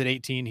 20. He's at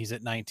 18. He's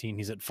at 19.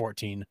 He's at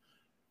 14.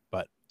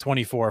 But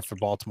 24 for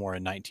Baltimore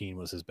and 19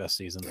 was his best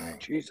season. Dang.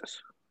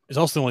 Jesus. It's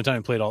also the only time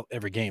he played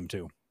every game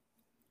too.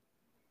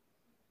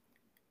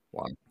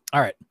 Wow.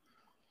 All right.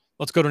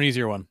 Let's go to an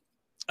easier one.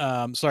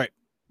 Sorry.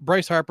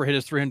 Bryce Harper hit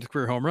his 300th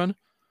career home run.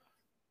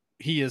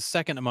 He is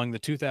second among the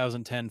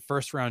 2010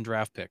 first-round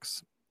draft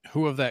picks.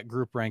 Who of that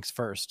group ranks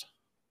first?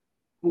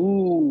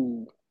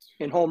 Ooh.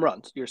 In home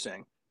runs, you're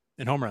saying?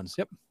 In home runs,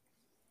 yep.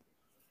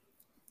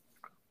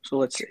 So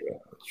let's see.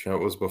 That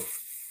was before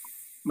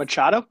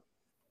Machado?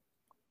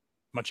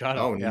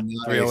 Oh, yeah.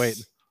 Nice.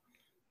 308.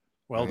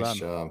 Well nice done.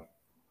 Job.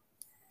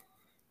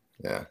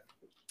 Yeah.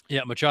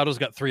 Yeah, Machado's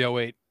got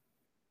 308.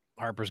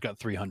 Harper's got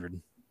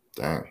 300.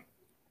 Dang.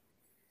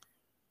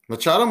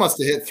 Machado must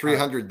have hit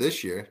 300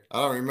 this year.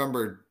 I don't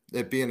remember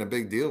it being a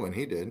big deal when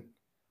he did.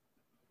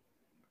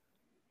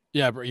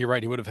 Yeah, but you're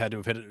right. He would have had to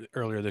have hit it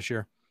earlier this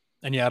year.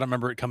 And yeah, I don't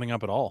remember it coming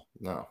up at all.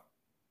 No.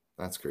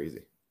 That's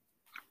crazy.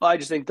 Well, I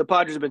just think the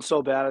Padres have been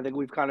so bad. I think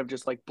we've kind of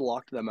just like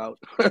blocked them out.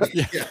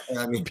 Yeah.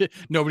 I mean,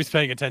 nobody's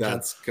paying attention.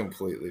 That's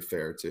completely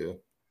fair too.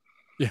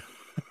 Yeah.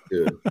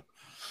 Dude.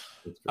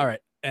 All right.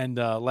 And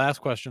last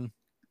question.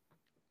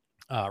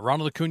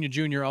 Ronald Acuna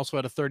Jr. also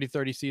had a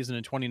 30-30 season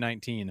in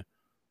 2019.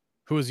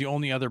 Who is the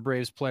only other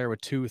Braves player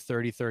with 2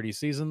 30-30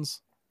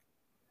 seasons?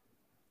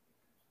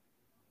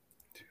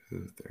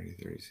 2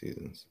 30-30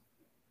 seasons.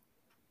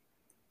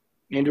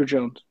 Andrew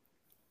Jones.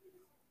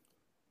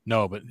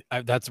 No, but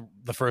that's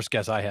the first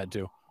guess I had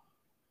too.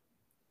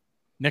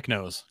 Nick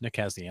knows. Nick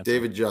has the answer.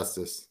 David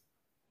Justice.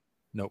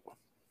 Nope.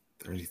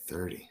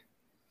 30-30.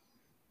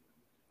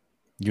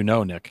 You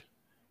know, Nick.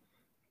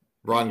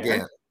 Ron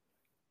Gant.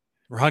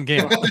 Ron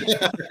Gant.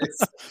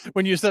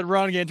 When you said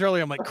Ron Gant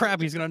earlier, I'm like,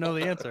 crap, he's going to know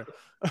the answer.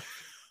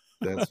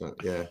 That's what,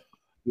 yeah.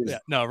 Yeah.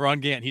 No, Ron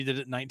Gant, he did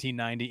it in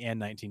 1990 and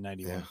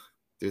 1991. Yeah.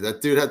 Dude,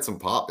 that dude had some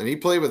pop, and he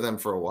played with them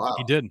for a while.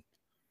 He did.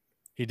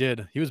 He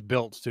did. He was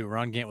built too.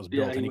 Ron Gant was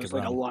built, Yeah, and he he was could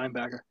like run. a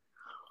linebacker.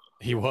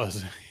 He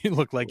was. He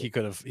looked like he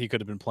could have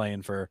been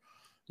playing for,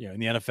 in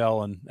the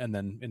NFL and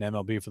then in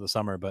MLB for the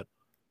summer, but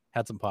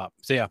had some pop.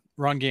 So yeah,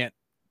 Ron Gant,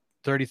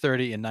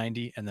 30-30 in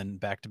 90, and then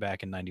back to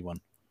back in 91.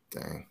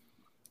 Dang,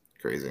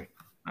 crazy.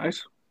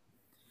 Nice.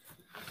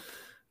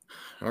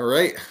 All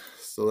right,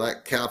 so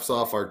that caps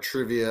off our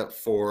trivia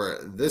for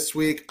this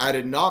week. I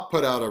did not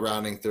put out a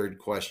rounding third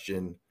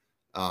question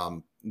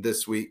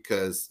this week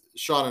because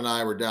Sean and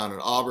I were down in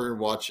Auburn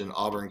watching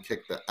Auburn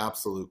kick the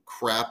absolute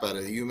crap out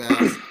of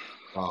UMass.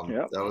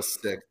 Yep. That was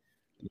sick.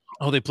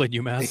 Oh, they played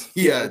UMass?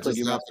 Yeah, it just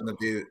happened to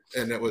be,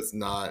 and it was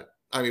not.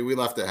 I mean, we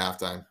left at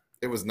halftime.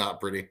 It was not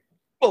pretty.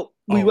 Well,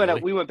 we went really?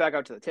 out. We went back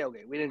out to the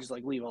tailgate. We didn't just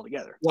like leave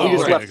altogether. Oh, We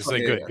just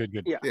right. left.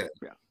 Good. Yeah.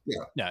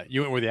 Yeah,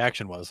 you went where the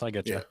action was. I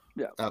get you.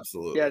 Yeah.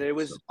 Absolutely. Yeah, it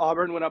was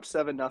Auburn went up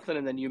 7-0,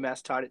 and then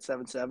UMass tied at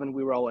 7-7.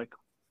 We were all like,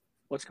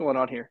 "What's going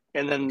on here?"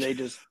 And then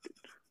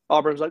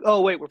Auburn was like,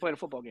 "Oh wait, we're playing a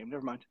football game.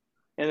 Never mind."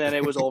 And then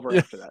it was over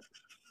after that.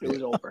 It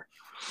was over.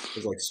 It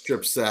was like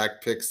strip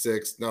sack, pick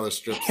six, another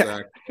strip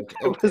sack.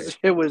 Okay.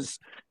 It was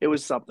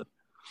something.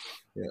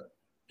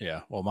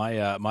 Yeah. Well,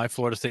 my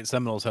Florida State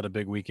Seminoles had a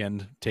big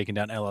weekend taking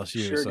down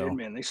LSU. Sure so did,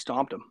 man. They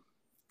stomped them.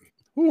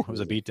 it was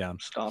a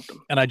beatdown. Stomped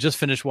them. And I just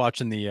finished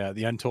watching the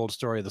Untold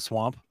Story of the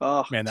Swamp.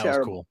 Oh Man, that terrible.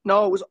 was cool.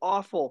 No, it was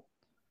awful.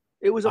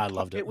 I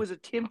loved it. It was a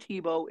Tim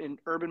Tebow and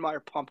Urban Meyer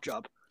pump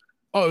job.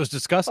 Oh, it was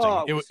disgusting.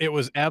 Oh, it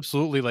was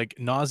absolutely like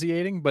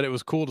nauseating, but it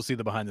was cool to see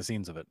the behind the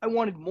scenes of it. I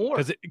wanted more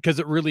because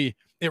it really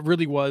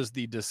was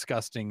the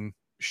disgusting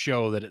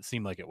show that it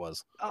seemed like it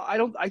was.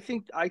 I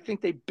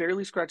think they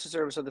barely scratched the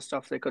surface of the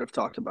stuff they could have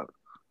talked about.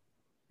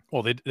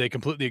 Well, they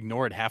completely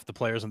ignored half the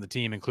players on the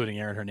team, including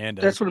Aaron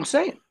Hernandez. That's what I'm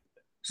saying.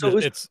 So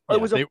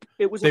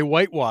they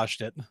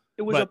whitewashed it.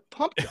 It was a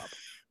pump job.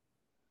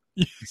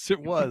 Yes, it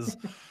was.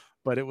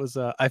 But it was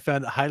I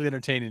found it highly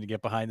entertaining to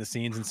get behind the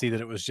scenes and see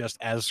that it was just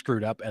as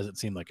screwed up as it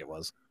seemed like it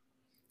was.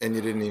 And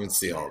you didn't even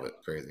see all of it.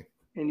 Crazy.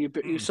 And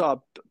you saw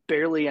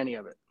barely any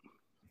of it.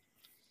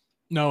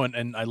 No,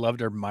 and I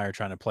loved Urban Meyer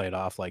trying to play it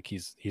off like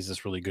he's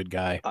this really good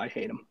guy. I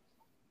hate him.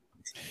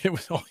 It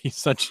was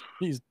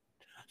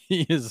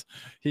he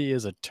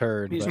is a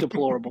turd. He's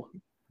deplorable.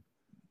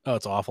 Oh,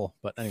 it's awful.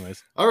 But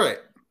anyways. All right.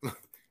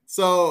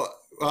 So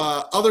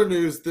other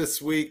news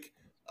this week.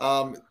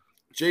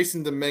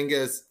 Jason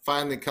Dominguez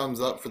finally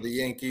comes up for the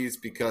Yankees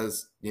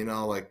because,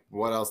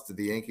 what else did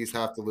the Yankees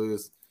have to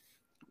lose?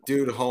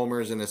 Dude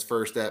homers in his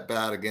first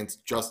at-bat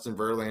against Justin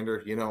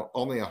Verlander,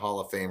 only a Hall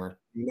of Famer.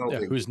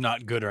 Who's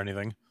not good or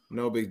anything.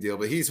 No big deal.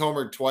 But he's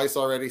homered twice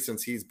already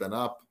since he's been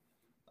up.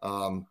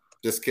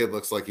 This kid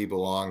looks like he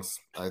belongs.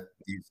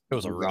 It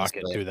was a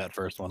rocket, too, that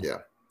first one. Yeah,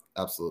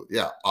 absolutely.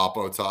 Yeah,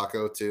 Oppo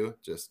Taco, too.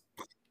 Just,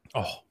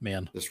 oh,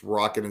 man. Just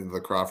rocket into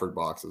the Crawford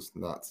boxes.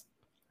 Nuts.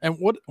 And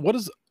what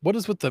is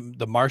with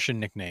the Martian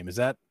nickname? Is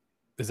that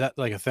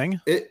like a thing?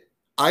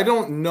 I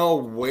don't know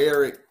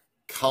where it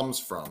comes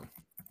from.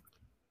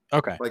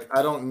 Okay. Like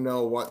I don't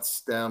know what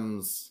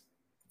stems.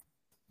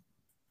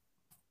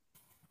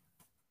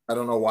 I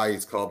don't know why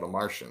he's called the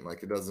Martian.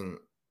 Like it doesn't.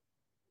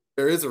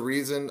 There is a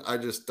reason. I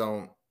just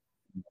don't.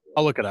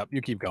 I'll look it up.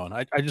 You keep going.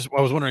 I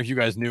was wondering if you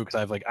guys knew because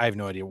I have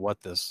no idea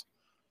what this.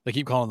 They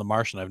keep calling the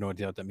Martian. I have no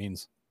idea what that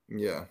means.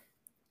 Yeah.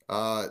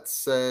 It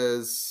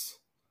says.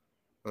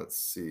 Let's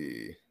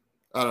see.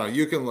 I don't know.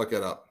 You can look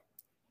it up.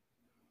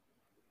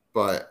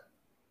 But,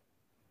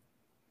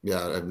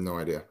 yeah, I have no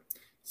idea.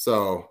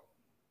 So,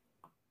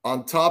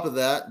 on top of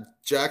that,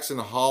 Jackson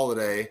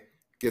Holiday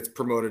gets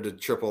promoted to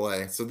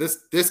AAA. So,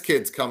 this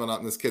kid's coming up,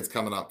 and this kid's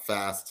coming up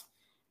fast.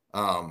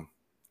 Wow.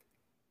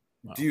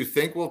 Do you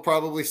think we'll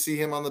probably see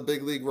him on the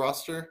big league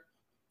roster?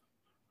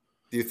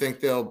 Do you think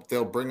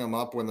they'll bring him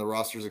up when the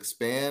rosters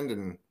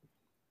expand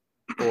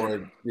or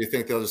do you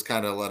think they'll just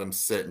kind of let him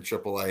sit in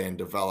AAA and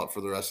develop for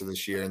the rest of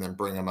this year and then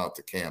bring him out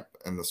to camp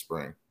in the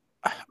spring?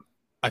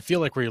 I feel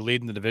like where you're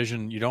leading the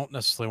division, you don't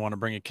necessarily want to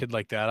bring a kid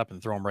like that up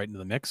and throw him right into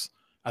the mix.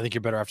 I think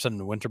you're better off sending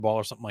him to winter ball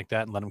or something like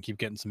that and let him keep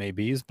getting some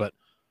ABs. But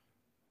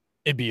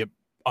it'd be an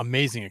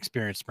amazing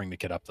experience to bring the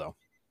kid up, though.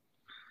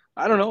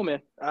 I don't know,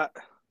 man.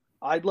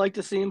 I'd like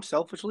to see him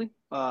selfishly.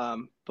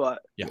 But,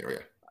 yeah.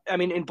 I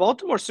mean, in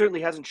Baltimore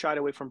certainly hasn't shied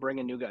away from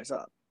bringing new guys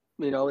up.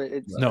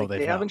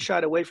 They haven't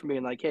shied away from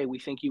being like, hey, we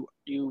think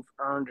you've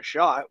earned a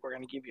shot. We're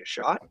going to give you a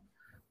shot.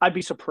 I'd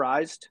be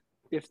surprised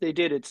if they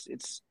did.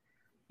 It's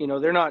You know,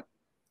 they're not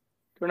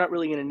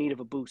really in a need of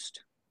a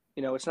boost.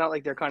 You know, it's not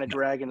like they're kind of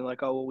dragging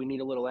like, oh, well, we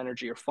need a little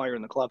energy or fire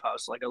in the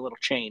clubhouse, like a little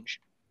change.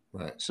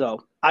 Right.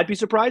 So I'd be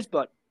surprised,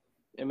 but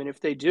I mean,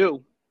 if they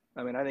do,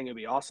 I mean, I think it'd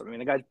be awesome. I mean,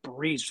 the guy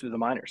breezed through the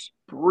minors.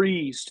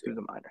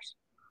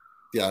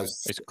 Yeah,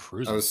 He's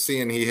cruising. I was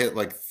seeing he hit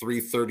like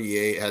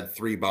 338, had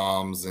 3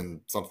 bombs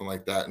and something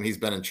like that, and he's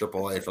been in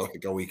AAA for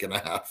like a week and a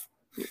half.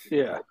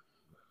 Yeah.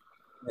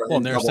 Well,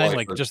 and they're saying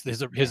like just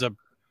his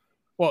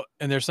well,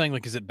 and they're saying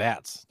like his at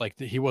bats, like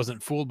he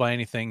wasn't fooled by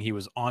anything. He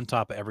was on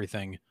top of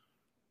everything.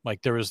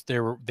 Like they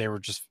felt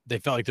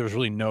like there was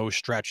really no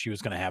stretch he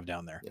was going to have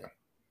down there. Yeah,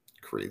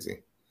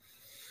 crazy.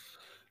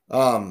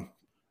 I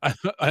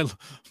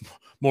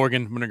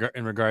Morgan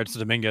in regards to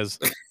Dominguez,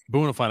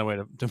 Boone will find a way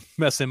to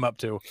mess him up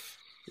too.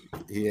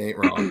 He ain't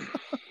wrong.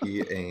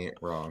 He ain't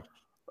wrong.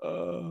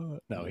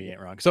 No, he ain't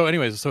wrong. So,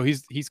 anyways, so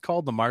he's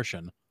called the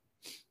Martian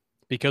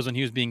because when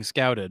he was being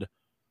scouted,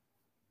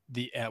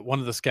 one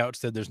of the scouts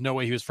said there's no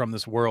way he was from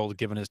this world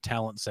given his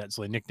talent set,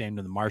 so they nicknamed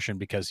him the Martian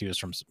because he was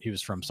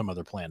from some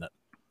other planet.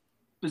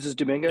 This is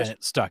Dominguez, and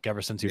it stuck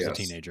ever since he was a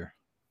teenager.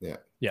 Yeah,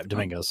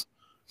 Dominguez.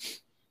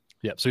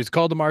 Yeah, so he's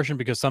called the Martian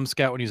because some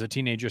scout when he was a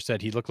teenager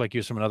said he looked like he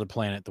was from another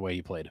planet the way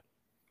he played.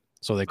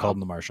 So they called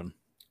him the Martian.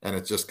 And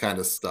it just kind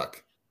of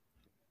stuck.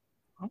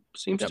 Well,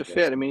 seems to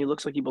fit. I mean, he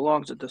looks like he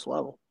belongs at this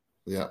level.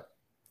 Yeah,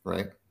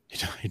 right.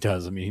 He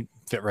does. I mean, he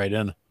fit right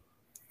in.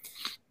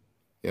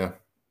 Yeah.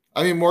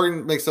 I mean,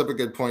 Morgan makes up a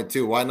good point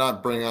too. Why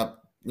not bring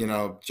up,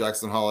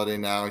 Jackson Holiday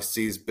now? He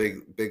sees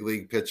big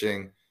league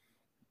pitching,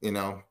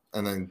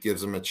 and then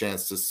gives him a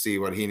chance to see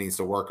what he needs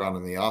to work on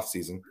in the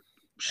offseason.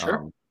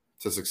 Sure.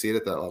 To succeed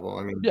at that level.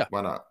 I mean,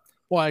 why not?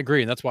 Well, I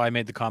agree. And that's why I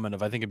made the comment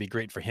of I think it'd be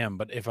great for him.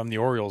 But if I'm the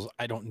Orioles,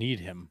 I don't need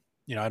him.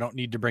 I don't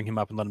need to bring him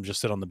up and let him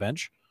just sit on the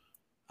bench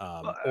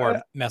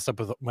or mess the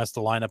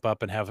lineup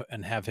up and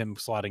have him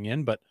slotting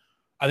in. But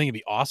I think it'd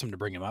be awesome to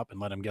bring him up and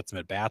let him get some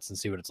at bats and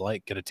see what it's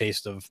like, get a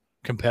taste of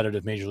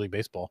competitive Major League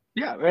Baseball.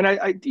 Yeah. And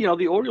I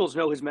the Orioles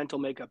know his mental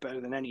makeup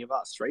better than any of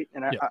us. Right.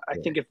 And I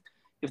think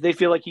if they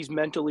feel like he's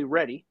mentally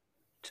ready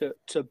to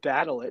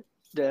battle it,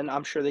 then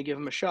I'm sure they give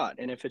him a shot.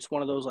 And if it's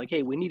one of those like,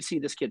 hey, we need to see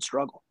this kid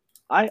struggle.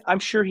 I'm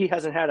sure he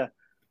hasn't had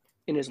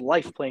in his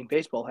life playing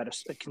baseball, had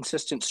a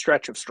consistent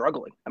stretch of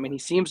struggling. I mean, he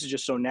seems to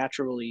just so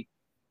naturally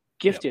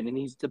gifted and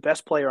he's the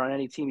best player on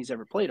any team he's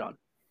ever played on.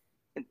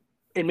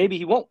 And maybe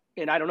he won't,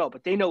 and I don't know,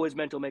 but they know his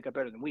mental makeup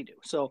better than we do.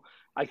 So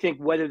I think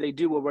whether they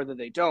do or whether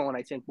they don't,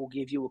 I think will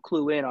give you a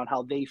clue in on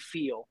how they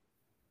feel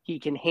he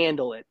can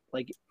handle it.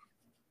 Like,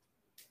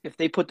 if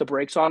they put the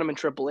brakes on him in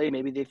AAA,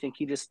 maybe they think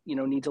he just,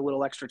 needs a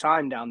little extra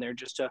time down there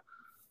just to,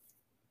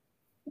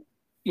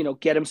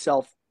 get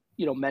himself,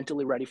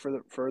 mentally ready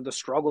for the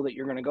struggle that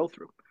you're going to go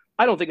through.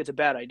 I don't think it's a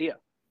bad idea.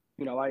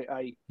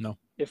 No.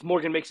 If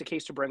Morgan makes a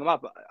case to bring him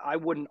up, I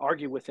wouldn't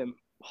argue with him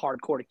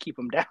hardcore to keep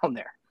him down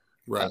there.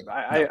 Right.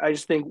 I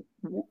just think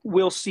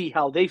we'll see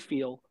how they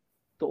feel,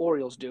 the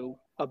Orioles do,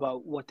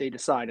 about what they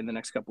decide in the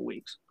next couple of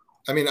weeks.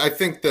 I mean, I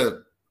think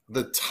the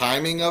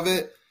timing of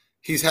it,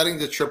 he's heading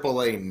to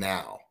AAA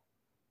now.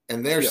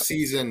 And their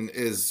season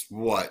is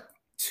what,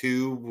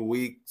 2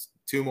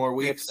 more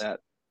weeks?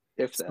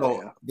 If that.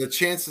 So the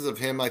chances of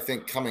him, I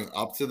think, coming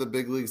up to the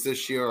big leagues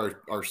this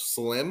year are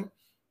slim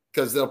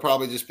because they'll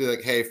probably just be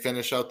like, hey,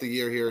 finish out the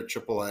year here at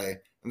AAA.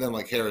 And then,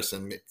 like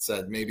Harrison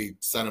said, maybe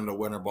send him to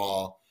winter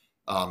ball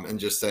and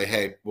just say,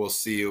 hey, we'll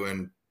see you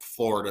in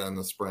Florida in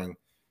the spring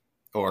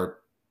or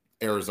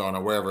Arizona,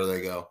 wherever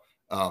they go.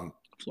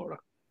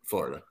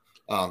 Florida.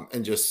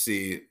 And just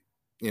see,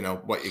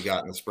 what you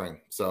got in the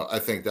spring. So I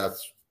think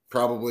that's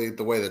probably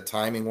the way the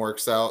timing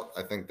works out.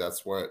 I think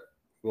that's what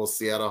we'll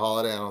see out of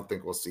Holiday. I don't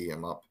think we'll see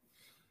him up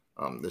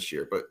this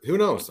year, but who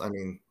knows? I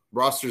mean,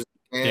 rosters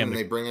and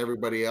they bring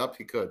everybody up.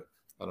 He could.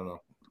 I don't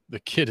know. The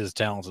kid is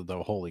talented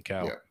though. Holy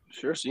cow! Yeah,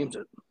 sure seems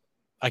it.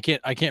 I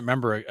can't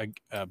remember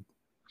a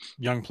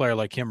young player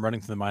like him running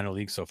through the minor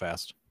leagues so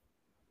fast.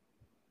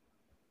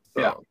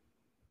 Yeah.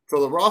 So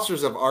the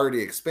rosters have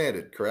already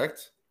expanded,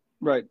 correct?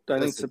 Right. I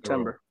think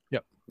September.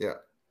 Yep. Yeah.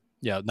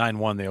 Yeah.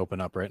 9-1 they open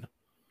up, right?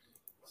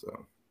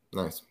 So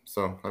nice.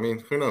 So, I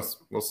mean, who knows?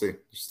 We'll see. There's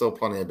still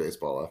plenty of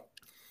baseball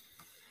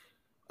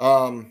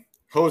left.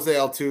 Jose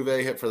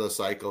Altuve hit for the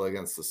cycle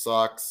against the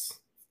Sox.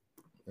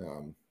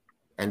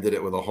 Ended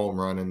it with a home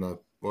run in the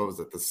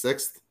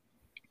 6th?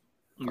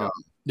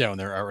 Yeah, when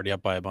they're already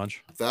up by a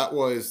bunch. That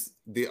was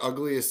the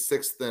ugliest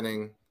 6th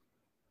inning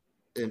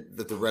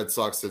that the Red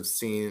Sox have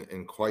seen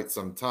in quite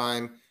some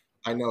time.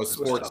 I know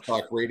Sports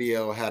Talk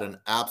Radio had an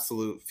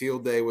absolute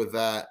field day with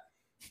that.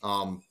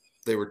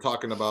 They were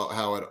talking about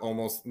how it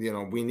almost,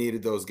 we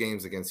needed those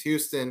games against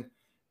Houston,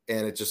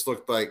 and it just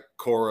looked like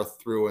Cora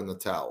threw in the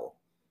towel.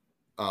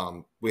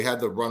 We had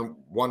the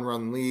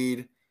one-run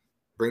lead,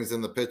 brings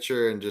in the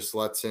pitcher, and just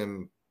lets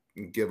him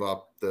give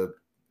up the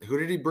 – who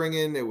did he bring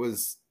in? It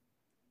was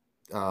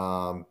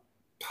I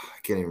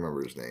can't even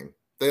remember his name.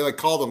 They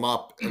called him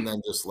up and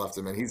then just left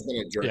him in. He's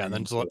been a jerk. Yeah, and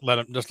then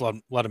just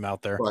let him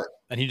out there,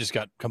 and he just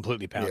got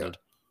completely pounded.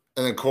 Yeah.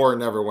 And then Cora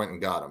never went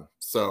and got him.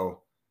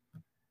 So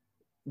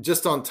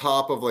just on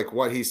top of like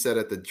what he said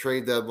at the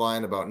trade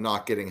deadline about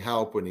not getting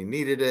help when he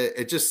needed it,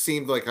 it just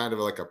seemed like kind of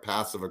like a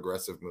passive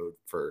aggressive move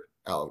for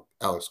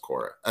Alex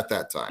Cora at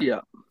that time.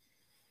 Yeah.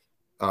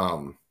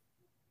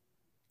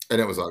 And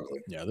it was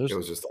ugly. Yeah, it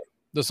was just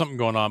there's something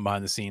going on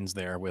behind the scenes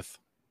there with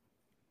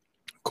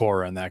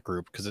Cora and that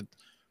group, because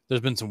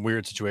there's been some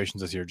weird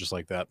situations this year just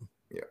like that.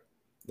 Yeah,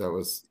 that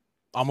was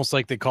almost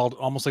like they called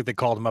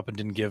him up and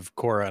didn't give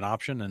Cora an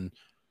option. And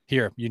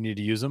here, you need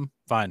to use him.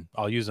 Fine,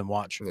 I'll use him.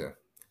 Watch. Yeah.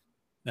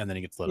 And then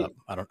he gets lit up.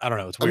 I don't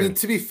know. It's weird. I mean,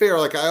 to be fair,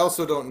 like I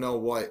also don't know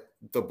what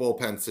the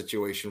bullpen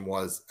situation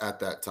was at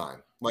that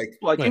time. Like,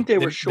 well, I think they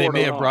were short. They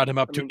may have on brought him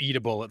up I to mean, eat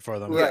a bullet for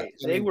them. Right.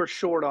 They were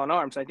short on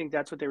arms. I think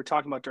that's what they were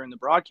talking about during the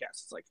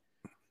broadcast. It's like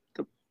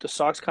the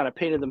Sox kind of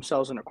painted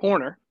themselves in a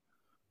corner.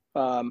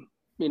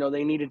 You know,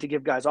 they needed to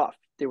give guys off.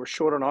 They were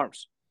short on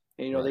arms.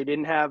 And, you know, they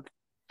didn't have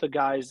the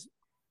guys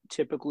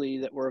typically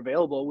that were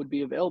available would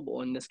be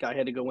available, and this guy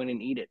had to go in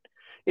and eat it.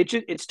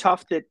 It's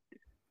tough that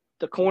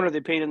the corner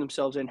they painted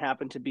themselves in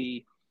happened to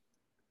be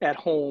at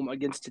home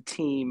against a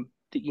team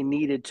that you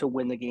needed to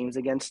win the games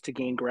against to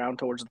gain ground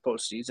towards the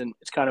postseason.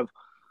 It's kind of,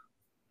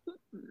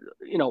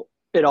 you know,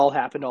 it all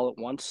happened all at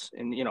once.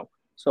 And, you know,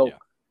 so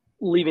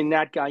leaving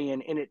that guy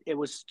in, and it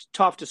was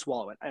tough to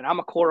swallow it. And I'm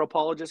a Cora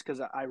apologist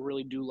because I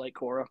really do like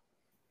Cora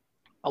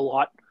a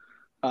lot.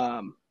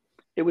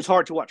 It was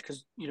hard to watch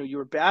because, you know, you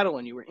were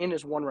battling, you were in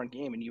his 1-run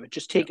game and you had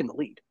just taken the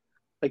lead.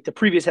 Like the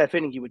previous half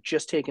inning, you had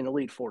just taken the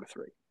lead 4-3.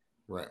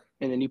 Right.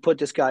 And then you put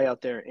this guy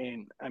out there,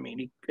 and I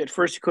mean, at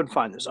first he couldn't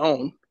find the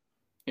zone.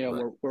 You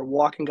know, we're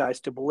walking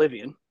guys to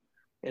oblivion,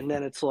 and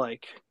then it's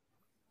like,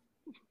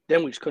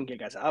 then we just couldn't get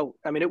guys out.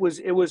 I mean, it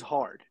was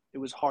hard. It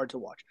was hard to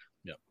watch.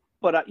 Yeah.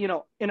 But you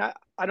know, and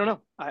I don't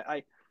know.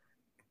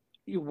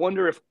 You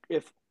wonder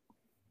if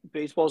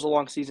baseball's a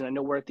long season. I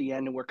know we're at the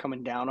end and we're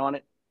coming down on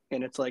it,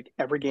 and it's like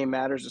every game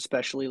matters,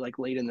 especially like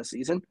late in the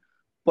season.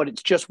 But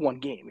it's just one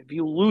game. If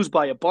you lose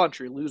by a bunch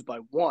or you lose by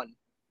one,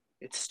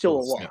 it's still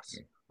a loss.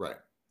 Right.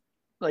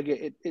 Like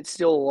it's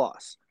still a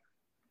loss.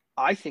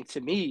 I think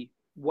to me,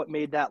 what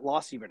made that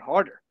loss even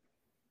harder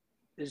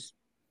is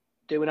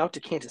they went out to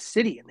Kansas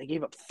City and they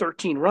gave up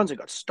 13 runs and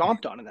got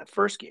stomped on in that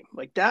first game.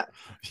 Like that.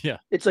 Yeah.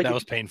 It's like that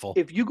was painful.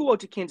 If you go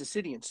out to Kansas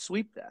City and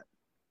sweep that,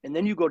 and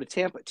then you go to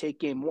Tampa, take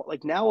game one,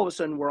 like now all of a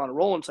sudden we're on a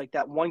roll. And it's like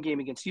that one game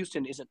against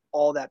Houston isn't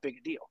all that big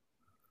a deal.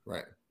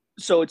 Right.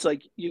 So it's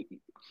like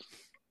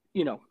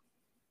you know,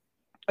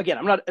 again,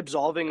 I'm not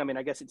absolving. I mean,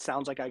 I guess it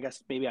sounds like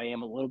maybe I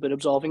am a little bit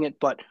absolving it,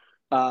 but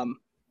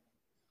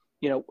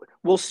you know,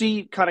 we'll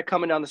see kind of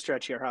coming down the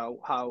stretch here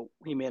how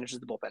he manages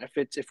the bullpen.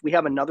 If we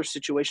have another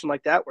situation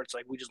like that where it's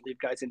like we just leave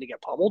guys in to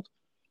get pummeled,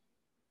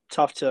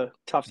 tough to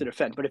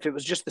defend. But if it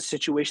was just the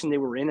situation they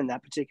were in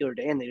that particular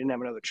day and they didn't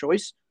have another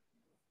choice,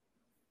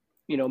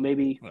 you know,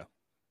 maybe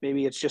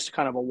it's just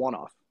kind of a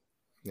one-off.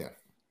 Yeah.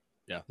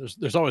 Yeah.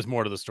 There's always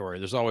more to the story.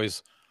 There's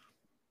always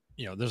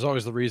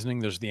the reasoning.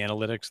 There's the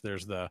analytics.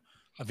 There's the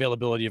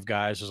availability of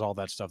guys. There's all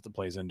that stuff that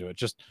plays into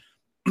it.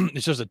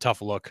 It's just a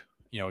tough look,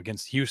 you know,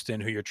 against Houston,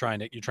 who you're trying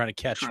to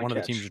catch, one of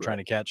the teams you're trying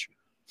to catch,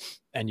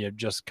 and you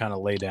just kind of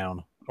lay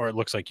down, or it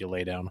looks like you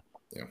lay down.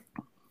 Yeah.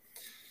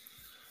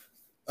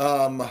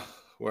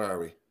 Where are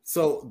we?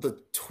 So the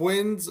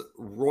Twins,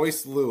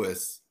 Royce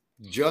Lewis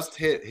just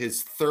hit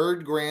his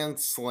 3rd grand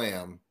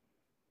slam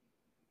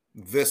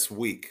this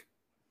week.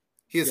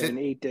 He has hit in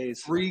 8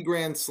 days 3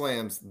 grand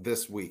slams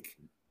this week.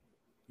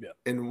 Yeah.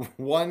 In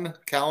 1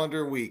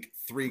 calendar week,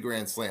 3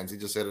 grand slams. He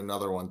just hit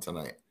another one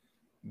tonight.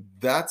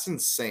 That's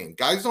insane.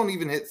 Guys don't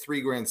even hit 3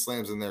 grand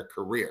slams in their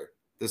career.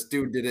 This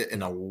dude did it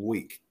in a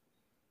week.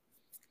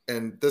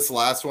 And this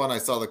last one, I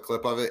saw the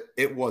clip of it.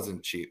 It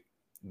wasn't cheap.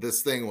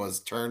 This thing was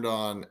turned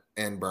on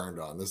and burned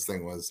on. This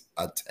thing was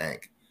a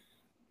tank.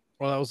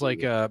 Well, that was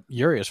like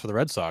Urias for the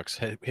Red Sox.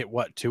 Hit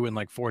what, 2 in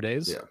like 4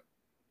 days? Yeah.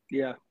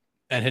 Yeah.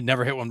 And had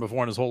never hit one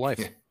before in his whole life.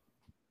 Yeah.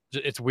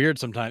 It's weird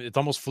sometimes. It's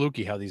almost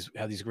fluky how these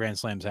grand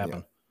slams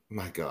happen. Yeah.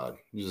 My God.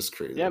 You're just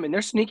crazy. Yeah, I mean,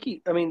 they're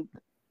sneaky. I mean,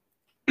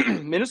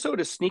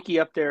 Minnesota's sneaky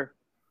up there.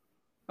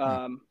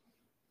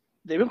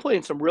 They've been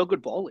playing some real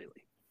good ball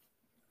lately.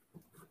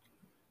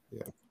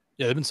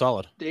 Yeah, they've been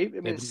solid.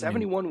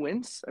 71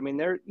 wins. I mean,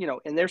 they're, you know,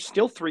 and they're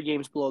still 3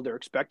 games below their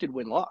expected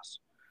win-loss.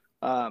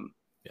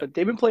 But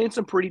they've been playing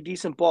some pretty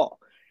decent ball.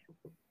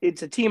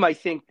 It's a team, I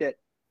think, that,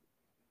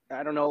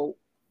 I don't know,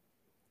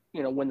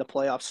 you know, when the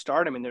playoffs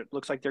start. I mean, it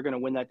looks like they're going to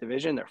win that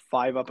division. They're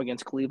 5 up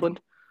against Cleveland.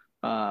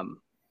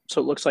 So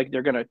it looks like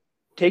they're going to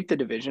take the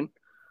division.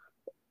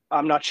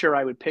 I'm not sure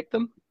I would pick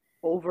them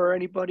over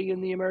anybody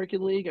in the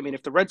American League. I mean,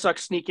 if the Red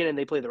Sox sneak in and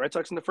they play the Red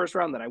Sox in the first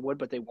round, then I would,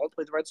 but they won't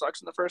play the Red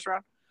Sox in the first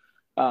round.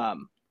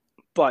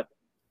 But,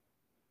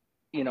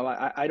 you know,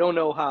 I don't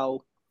know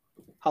how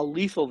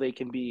lethal they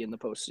can be in the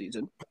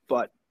postseason,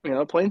 but, you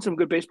know, playing some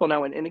good baseball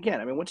now. And again,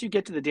 I mean, once you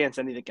get to the dance,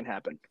 anything can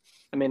happen.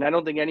 I mean, I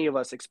don't think any of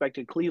us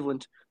expected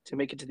Cleveland to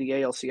make it to the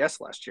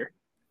ALCS last year.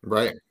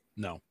 Right.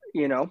 No.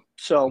 You know,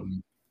 so.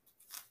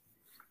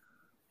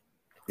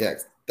 Yeah,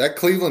 that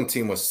Cleveland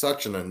team was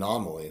such an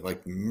anomaly.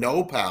 Like,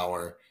 no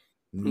power,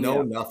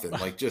 no nothing,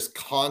 like just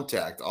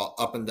contact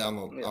up and down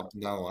the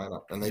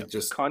lineup, and they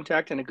just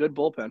contact and a good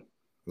bullpen.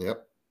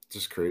 Yep,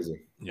 just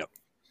crazy. Yep.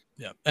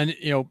 And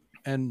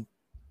and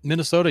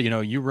Minnesota,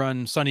 you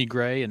run Sonny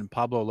Gray and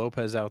Pablo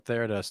Lopez out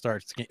there to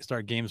start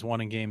games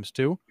 1 and games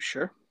 2.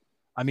 Sure.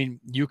 I mean,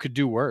 you could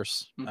do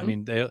worse. Mm-hmm. I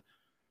mean,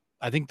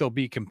 I think they'll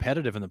be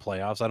competitive in the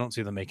playoffs. I don't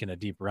see them making a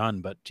deep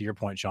run, but to your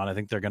point, Sean, I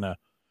think they're not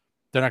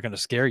going to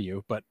scare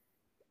you, but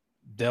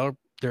they're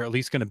at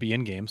least going to be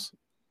in games.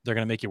 They're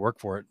going to make you work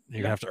for it.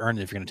 You're going to have to earn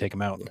it if you're going to take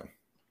them out.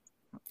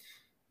 Yeah.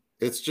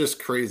 It's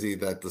just crazy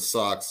that the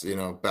Sox,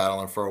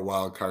 battling for a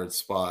wild card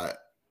spot,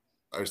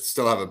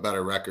 still have a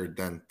better record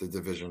than the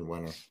division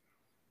winner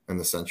in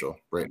the Central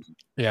right now.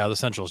 Yeah, the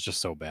Central is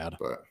just so bad.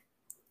 But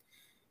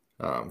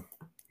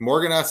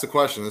Morgan asked a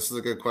question. This is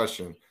a good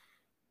question.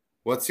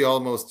 What's y'all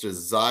most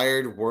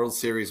desired World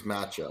Series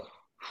matchup?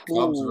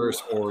 Cubs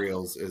versus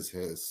Orioles is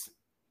his.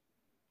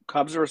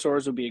 Cubs versus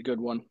Orioles would be a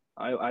good one.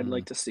 I'd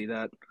like to see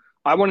that.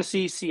 I want to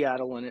see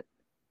Seattle in it.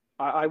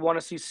 I want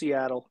to see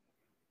Seattle.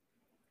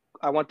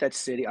 I want that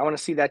city. I want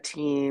to see that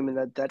team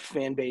and that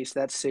fan base,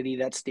 that city,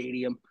 that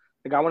stadium.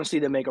 Like, I want to see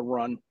them make a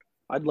run.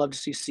 I'd love to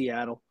see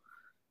Seattle.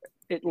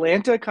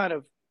 Atlanta kind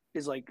of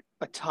is like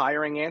a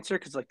tiring answer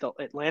because like the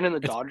Atlanta and the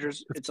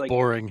Dodgers, it's like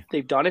boring.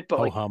 They've done it,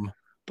 but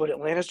but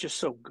Atlanta's just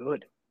so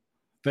good.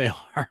 They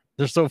are.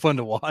 They're so fun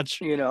to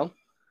watch.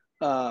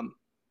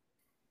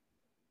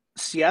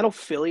 Seattle,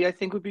 Philly, I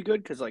think would be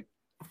good because like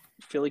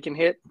Philly can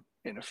hit,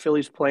 and if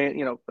Philly's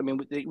playing, I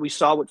mean, we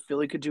saw what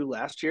Philly could do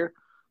last year,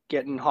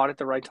 getting hot at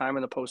the right time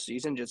in the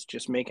postseason,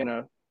 just making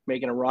a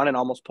run and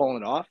almost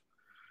pulling it off.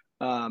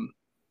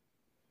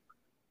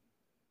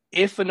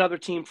 If another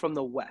team from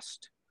the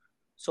West,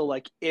 so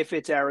like if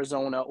it's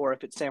Arizona or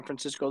if it's San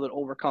Francisco that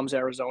overcomes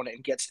Arizona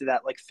and gets to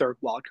that like third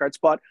wild card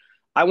spot,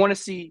 I want to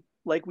see,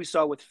 like we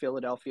saw with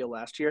Philadelphia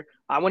last year,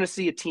 I want to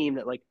see a team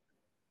that like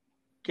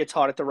gets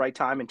hot at the right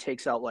time and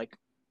takes out like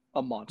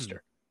a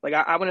monster. Like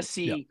I want to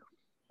see,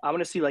 I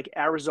want to see like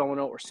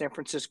Arizona or San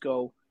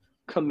Francisco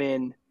come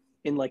in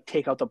and like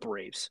take out the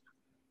Braves,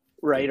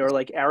 right? Or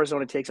like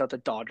Arizona takes out the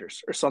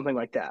Dodgers or something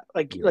like that.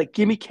 Like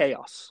give me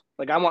chaos.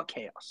 Like I want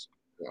chaos.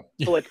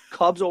 Yeah. So like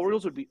Cubs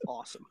Orioles would be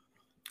awesome.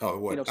 Oh,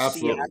 what?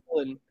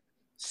 Absolutely.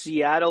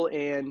 Seattle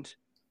and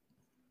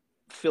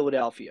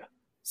Philadelphia.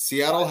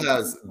 Seattle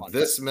has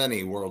this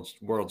many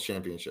world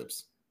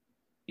championships.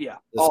 Yeah.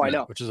 I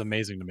know. Which is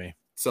amazing to me.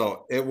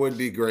 So it would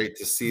be great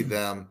to see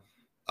them.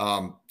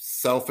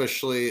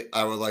 Selfishly,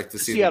 I would like to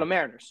see Seattle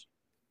Mariners.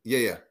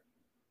 Yeah.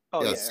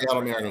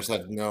 Seattle Mariners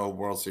have no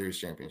World Series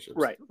championships.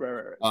 Right.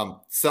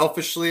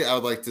 Selfishly, I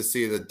would like to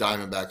see the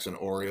Diamondbacks and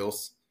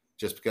Orioles,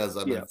 just because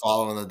I've been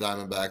following the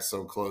Diamondbacks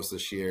so close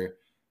this year.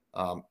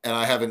 And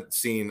I haven't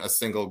seen a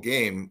single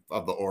game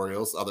of the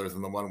Orioles other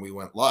than the one we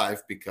went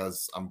live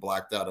because I'm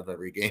blacked out of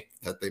every game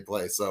that they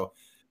play. So,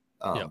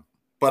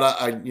 but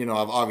I've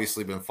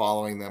obviously been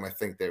following them. I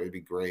think they would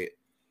be great.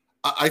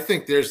 I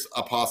think there's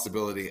a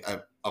possibility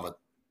of a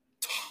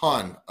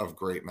ton of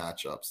great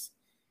matchups.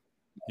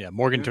 Yeah,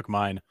 Morgan took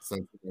mine.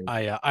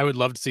 I would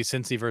love to see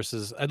Cincy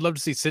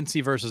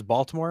versus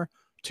Baltimore.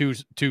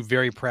 Two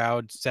very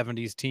proud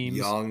 70s teams.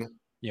 Young.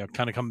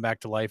 Kind of coming back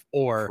to life,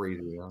 or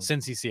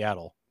Cincy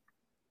Seattle.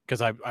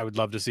 Because I would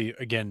love to see,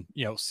 again,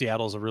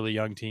 Seattle's a really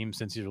young team,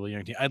 Cincy's a really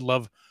young team.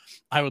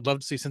 I would love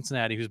to see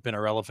Cincinnati, who's been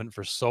irrelevant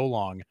for so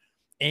long,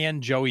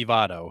 and Joey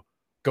Votto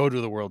go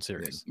to the World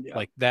Series. Yeah.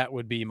 Like that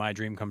would be my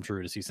dream come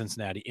true, to see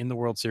Cincinnati in the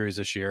World Series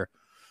this year.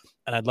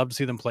 And I'd love to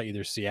see them play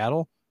either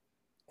Seattle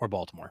or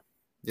Baltimore.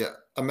 Yeah.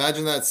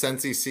 Imagine that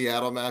Cincy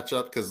Seattle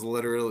matchup, because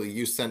literally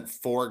you sent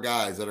 4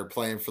 guys that are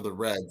playing for the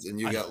Reds and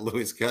you got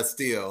Luis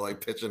Castillo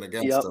like pitching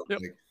against them.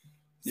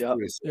 Yep.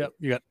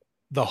 You got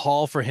the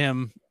Hall for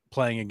him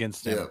playing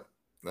against him.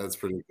 Yeah. That's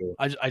pretty cool.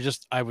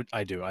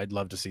 I'd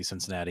love to see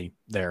Cincinnati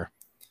there.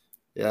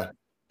 Yeah.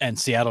 And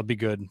Seattle be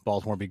good,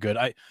 Baltimore be good.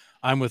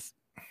 I'm with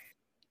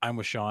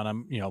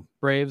Sean.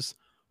 Braves,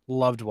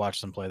 love to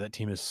watch them play. That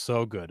team is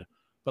so good.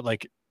 But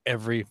like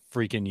every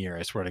freaking year,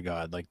 I swear to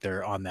God, like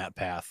they're on that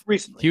path.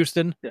 Recently.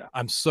 Houston,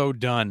 I'm so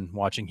done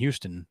watching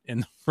Houston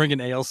in the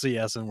friggin'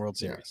 ALCS and World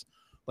Series.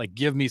 Like,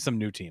 give me some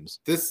new teams.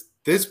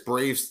 This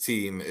Braves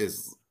team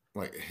is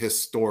like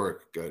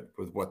historic good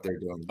with what they're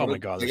doing. Oh my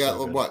God. They got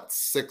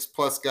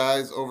 6+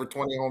 guys over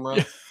 20 home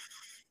runs?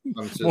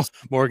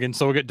 Morgan,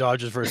 so we'll get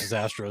Dodgers versus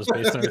Astros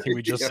based on everything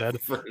we just said.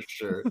 For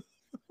sure.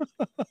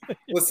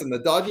 Listen, the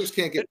Dodgers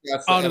can't get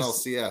past the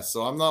NLCS,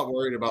 so I'm not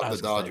worried about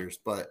the Dodgers,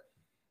 but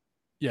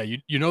yeah,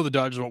 the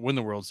Dodgers won't win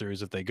the World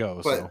Series if they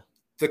go. But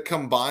the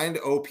combined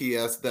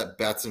OPS that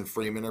Betts and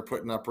Freeman are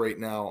putting up right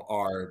now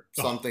are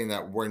something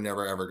that we're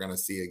never ever going to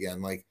see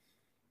again. Like,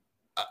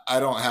 I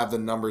don't have the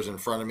numbers in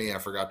front of me. I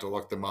forgot to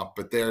look them up,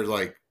 but they're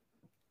like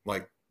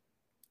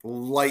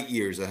light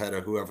years ahead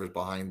of whoever's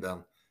behind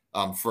them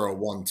for a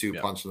 1-2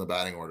 punch in the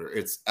batting order.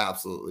 It's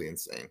absolutely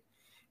insane.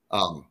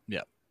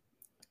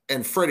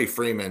 And Freddie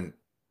Freeman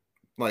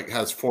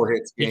has 4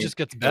 hits. He just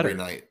gets better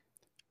every night.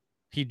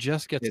 He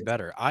just gets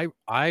better.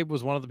 I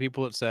was one of the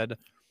people that said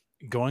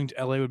going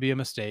to LA would be a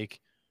mistake.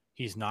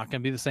 He's not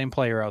going to be the same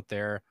player out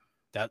there.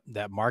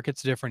 That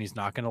market's different. He's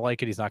not going to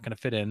like it. He's not going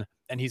to fit in,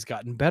 and he's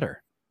gotten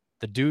better.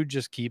 The dude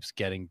just keeps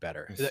getting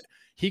better.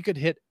 He could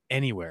hit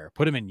anywhere.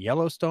 Put him in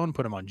Yellowstone,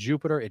 put him on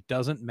Jupiter. It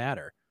doesn't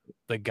matter.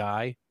 The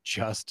guy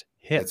just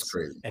hits. It's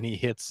crazy. And he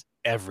hits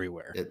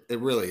everywhere. It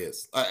really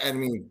is. I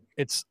mean,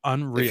 it's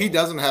unreal. If he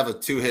doesn't have a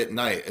 2-hit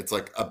night, it's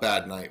like a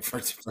bad night for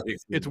Freddie Freeman.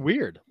 It's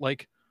weird.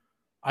 Like,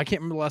 I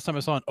can't remember the last time I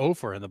saw an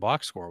offer in the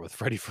box score with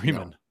Freddie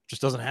Freeman. No.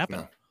 Just doesn't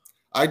happen. No.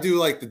 I do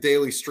like the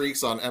daily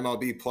streaks on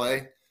MLB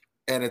Play,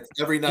 and it's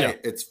every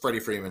night it's Freddie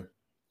Freeman,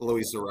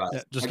 Luis Arraez.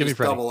 Yeah, just give me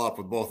Freddie. Double up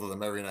with both of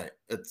them every night.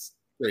 It's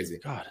crazy.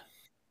 God,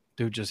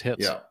 dude just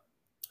hits. Yeah.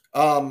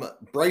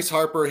 Bryce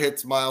Harper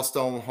hits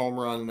milestone home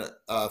run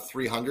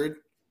 300.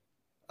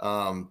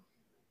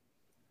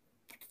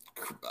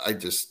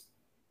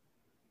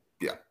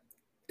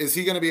 Is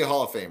he going to be a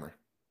Hall of Famer?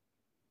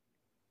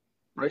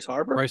 Bryce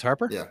Harper? Bryce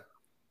Harper? Yeah.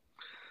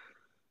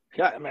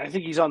 Yeah, I mean, I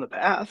think he's on the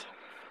path,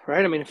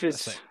 right? I mean,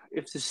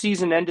 if the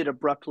season ended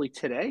abruptly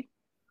today,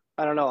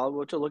 I don't know. I'll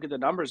have to look at the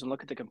numbers and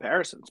look at the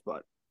comparisons,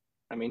 but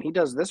I mean, he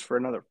does this for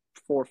another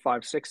 4,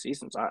 5, 6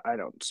 seasons. I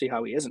don't see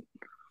how he isn't.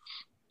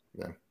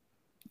 Yeah.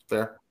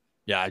 Fair.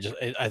 Yeah,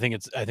 I think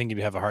you'd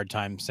have a hard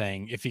time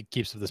saying if he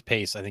keeps with this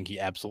pace. I think he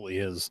absolutely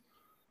is.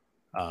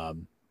 I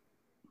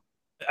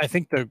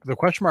think the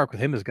question mark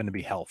with him is going to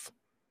be health.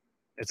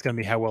 It's going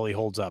to be how well he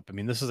holds up. I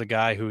mean, this is a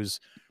guy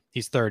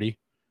he's 30.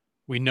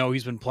 We know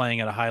he's been playing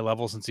at a high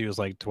level since he was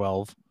like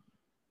 12.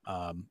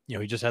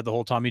 He just had the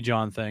whole Tommy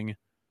John thing.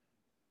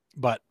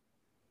 But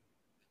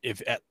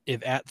if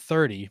at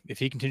 30, if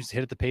he continues to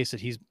hit at the pace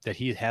that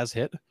he has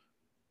hit,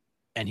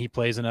 and he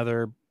plays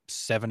another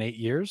 7-8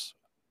 years,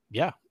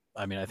 yeah.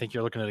 I mean, I think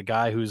you're looking at a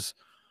guy who's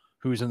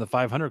in the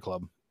 500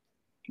 club.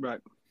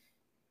 Right.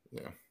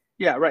 Yeah.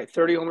 Yeah, right.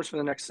 30 homers for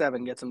the next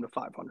 7 gets him to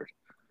 500.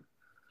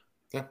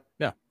 Yeah.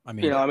 Yeah. I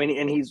mean,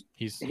 and he's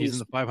in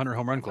the 500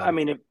 home run club. I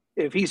mean,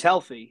 if he's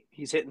healthy,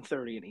 he's hitting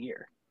 30 in a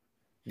year.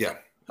 Yeah.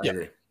 I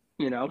agree.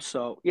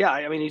 So yeah,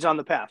 I mean, he's on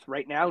the path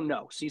right now.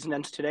 No, season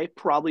ends today.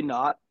 Probably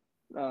not.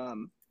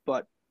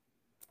 But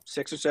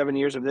 6 or 7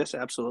 years of this,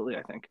 absolutely,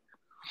 I think.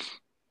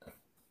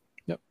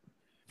 Yep.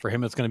 For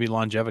him, it's going to be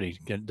longevity.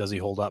 Does he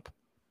hold up?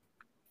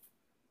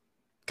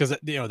 Because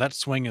that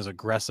swing is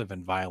aggressive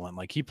and violent.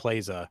 Like he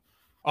plays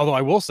although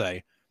I will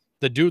say,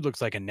 the dude looks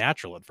like a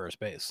natural at first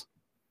base.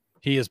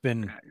 He has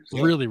been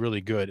really,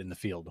 really good in the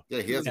field.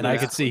 Yeah, he has. And I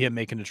could see him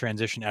making a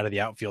transition out of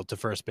the outfield to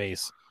first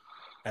base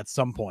at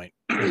some point,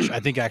 which I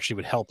think actually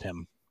would help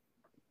him.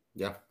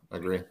 Yeah, I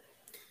agree.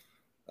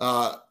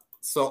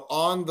 So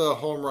on the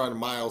home run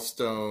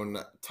milestone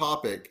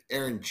topic,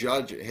 Aaron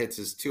Judge hits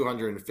his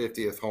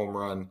 250th home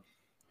run.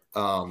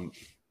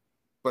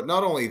 But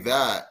not only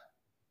that,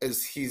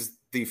 is he's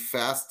the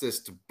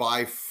fastest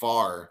by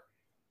far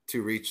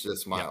to reach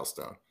this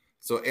milestone. Yep.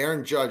 So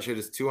Aaron Judge hit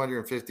his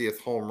 250th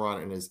home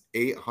run in his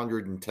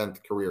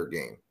 810th career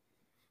game.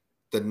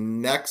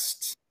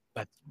 That's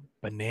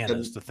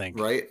bananas to think.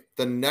 Right?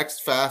 The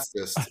next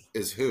fastest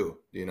is who?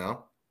 Do you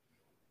know?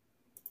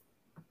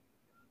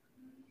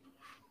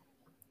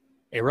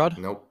 A-Rod?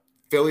 Nope.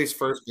 Philly's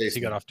first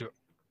baseman. He got off to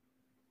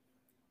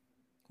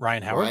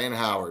Ryan Howard? Ryan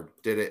Howard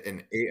did it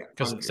in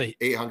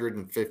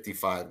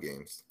 855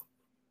 games.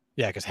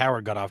 Yeah, because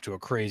Howard got off to a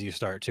crazy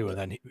start too, and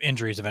then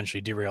injuries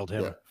eventually derailed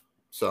him. Yeah.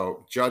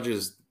 So Judge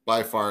is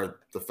by far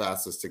the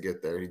fastest to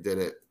get there. He did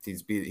it.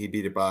 He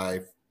beat it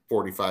by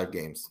 45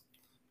 games.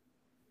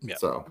 Yeah.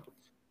 So,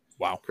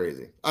 wow,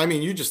 crazy. I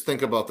mean, you just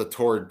think about the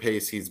torrid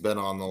pace he's been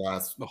on the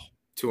last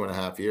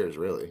 2.5 years,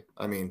 really.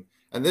 I mean,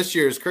 and this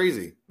year is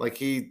crazy.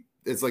 Like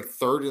it's like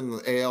third in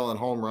the AL in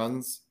home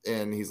runs,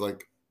 and he's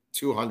like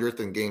 200th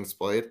in games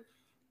played.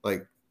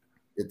 Like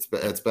it's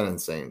been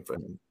insane for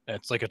him.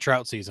 It's like a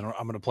Trout season.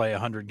 I'm going to play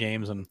 100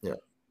 games and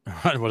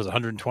what is it,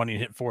 120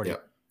 and hit 40. Yeah.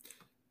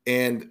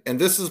 And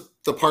this is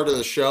the part of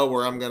the show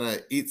where I'm going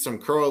to eat some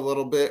crow a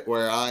little bit,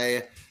 where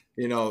I,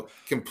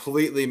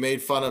 completely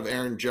made fun of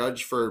Aaron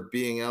Judge for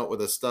being out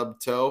with a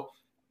stubbed toe.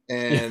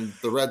 And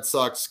the Red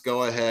Sox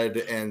go ahead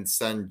and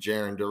send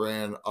Jarren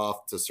Duran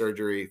off to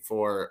surgery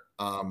for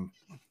a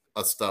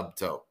stubbed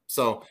toe.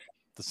 So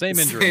the same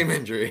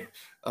injury.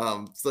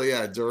 So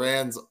yeah,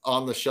 Duran's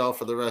on the shelf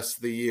for the rest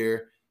of the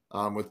year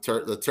with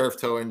the turf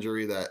toe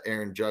injury that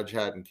Aaron Judge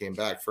had and came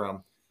back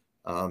from.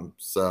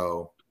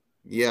 So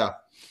yeah,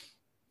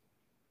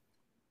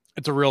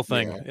 it's a real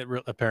thing. Yeah.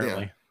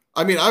 Apparently. Yeah.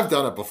 I mean, I've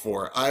done it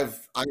before.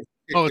 It's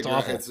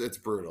awful. It's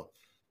brutal.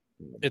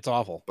 It's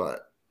awful.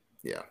 But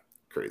yeah,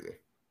 crazy.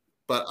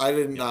 But I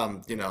didn't,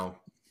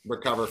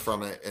 recover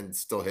from it and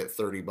still hit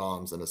 30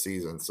 bombs in a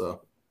season.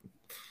 So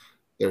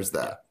there's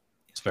that.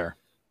 It's fair.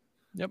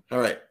 Yep. All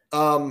right.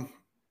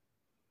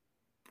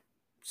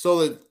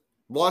 So the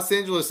Los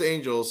Angeles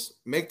Angels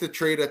make the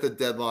trade at the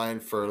deadline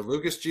for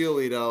Lucas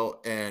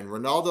Giolito and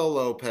Ronaldo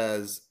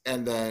Lopez,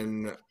 and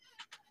then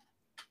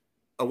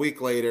a week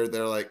later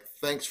they're like,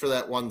 "Thanks for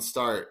that one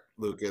start,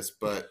 Lucas,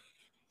 but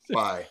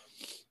bye."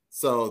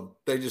 So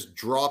they just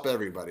drop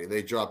everybody.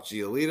 They drop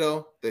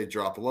Giolito, they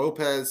drop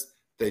Lopez,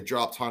 they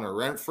dropped Hunter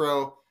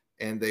Renfroe,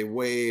 and they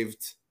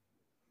waived.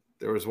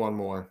 There was one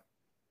more.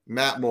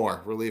 Matt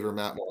Moore, reliever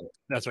Matt Moore.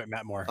 That's right,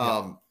 Matt Moore.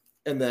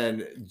 And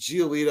then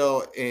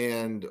Giolito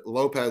and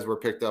Lopez were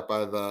picked up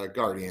by the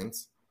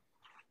Guardians.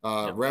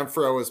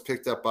 Renfroe was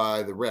picked up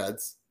by the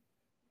Reds.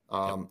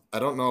 I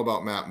don't know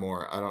about Matt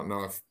Moore. I don't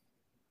know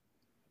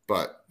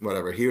but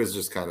whatever. He was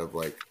just kind of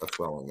like a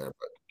throw in there.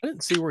 But I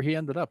didn't see where he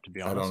ended up, to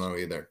be honest. I don't know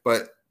either.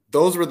 But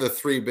those were the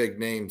three big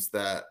names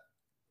that,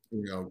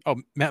 you know. Oh,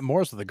 Matt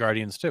Moore's with the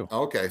Guardians too.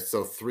 Okay,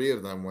 so three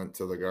of them went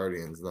to the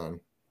Guardians then.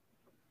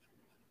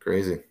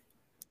 Crazy.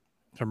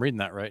 If I'm reading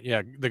that right.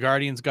 Yeah, the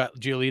Guardians got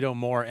Giolito,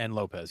 Moore, and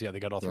Lopez. Yeah, they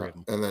got all three of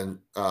them. And then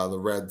the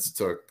Reds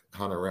took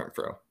Hunter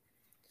Renfroe.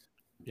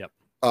 Yep.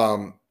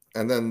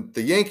 And then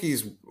the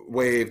Yankees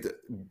waived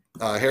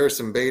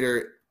Harrison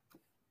Bader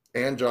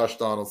and Josh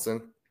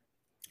Donaldson.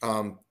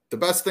 The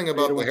best thing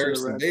about the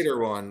Harrison Bader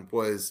one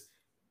was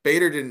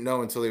Bader didn't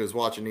know until he was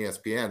watching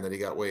ESPN that he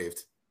got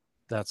waived.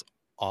 That's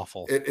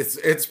awful.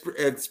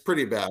 It's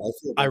pretty bad.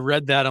 I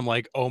read that. I'm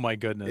like, oh my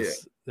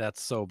goodness,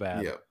 that's so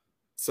bad. Yeah.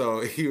 So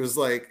he was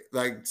like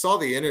saw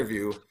the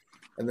interview,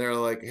 and they're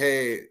like,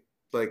 hey,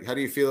 like, how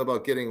do you feel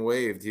about getting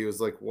waived? He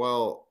was like,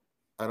 well,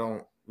 I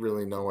don't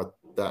really know what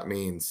that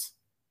means.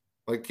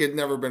 Like, he'd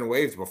never been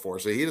waived before,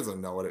 so he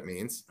doesn't know what it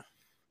means.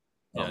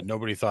 Yeah,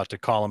 nobody thought to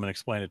call him and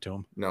explain it to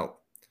him. No.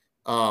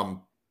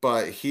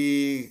 But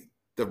the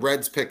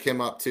Reds pick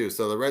him up too.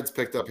 So the Reds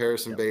picked up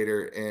Harrison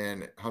Bader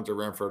and Hunter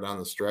Renfroe down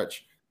the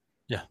stretch.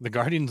 Yeah, the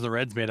Guardians and the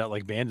Reds made out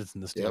like bandits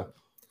in this deal. Yeah,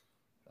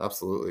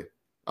 absolutely.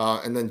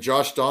 And then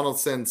Josh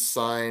Donaldson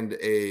signed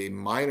a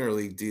minor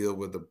league deal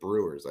with the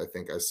Brewers. I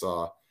think I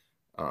saw.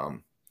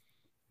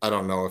 I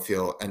don't know if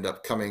he'll end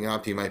up coming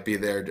up. He might be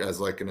there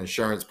as like an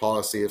insurance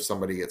policy if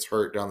somebody gets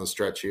hurt down the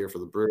stretch here for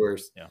the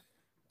Brewers. Yeah.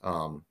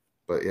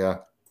 But yeah.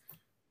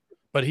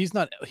 But he's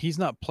not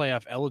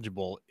playoff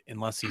eligible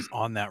unless he's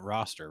on that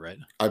roster, right?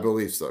 I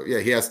believe so. Yeah,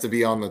 he has to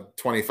be on the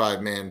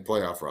 25-man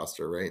playoff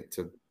roster, right?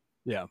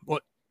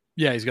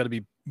 He's got to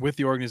be with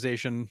the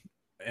organization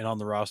and on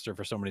the roster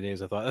for so many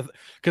days. I thought,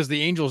 because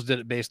the Angels did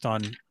it based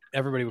on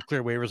everybody would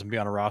clear waivers and be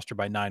on a roster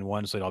by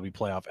 9/1, so they'd all be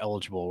playoff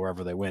eligible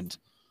wherever they went.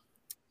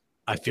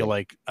 I feel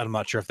like I'm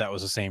not sure if that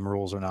was the same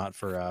rules or not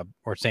for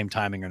or same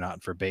timing or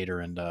not for Bader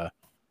and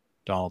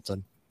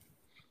Donaldson.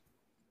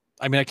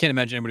 I mean, I can't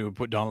imagine anybody would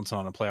put Donaldson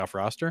on a playoff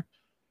roster,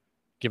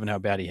 given how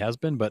bad he has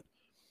been. But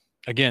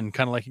again,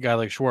 kind of like a guy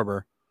like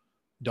Schwarber,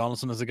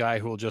 Donaldson is a guy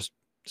who will just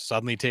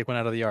suddenly take one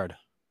out of the yard.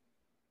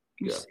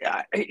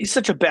 Yeah, he's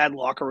such a bad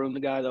locker room, the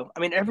guy, though. I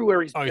mean,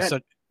 everywhere he's been,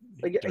 I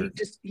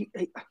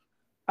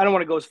don't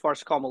want to go as far as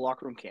to call him a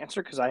locker room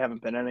cancer because I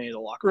haven't been in any of the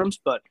locker rooms,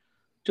 but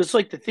just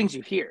like the things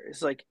you hear,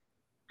 it's like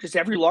just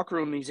every locker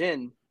room he's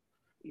in,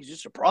 he's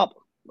just a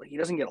problem. Like, he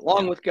doesn't get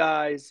along with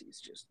guys.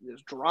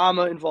 There's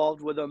drama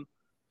involved with him.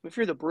 If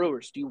you're the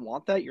Brewers, do you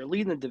want that? You're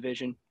leading the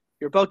division.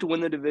 You're about to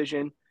win the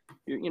division.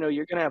 You're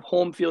going to have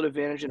home field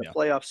advantage in a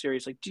playoff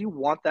series. Like, do you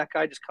want that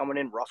guy just coming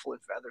in ruffling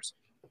feathers?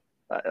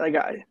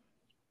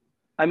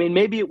 I mean,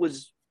 maybe it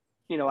was,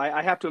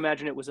 I have to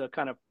imagine it was a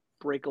kind of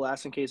break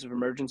glass in case of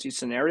emergency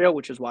scenario,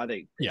 which is why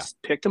they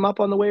picked him up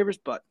on the waivers.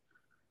 But,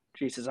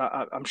 Jesus,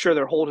 I'm sure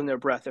they're holding their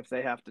breath if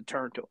they have to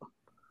turn to him.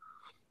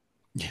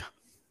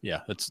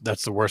 Yeah,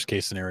 that's the worst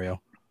case scenario.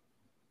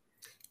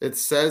 It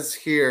says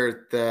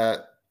here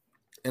that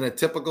in a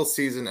typical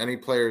season, any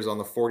players on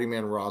the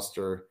 40-man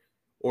roster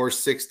or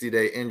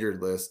 60-day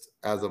injured list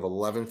as of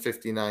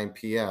 11:59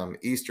 p.m.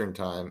 Eastern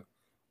time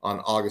on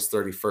August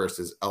 31st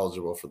is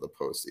eligible for the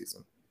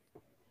postseason.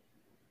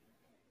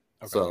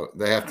 Okay. So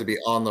they have to be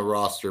on the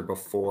roster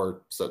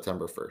before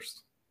September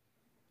 1st.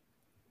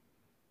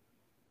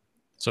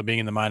 So being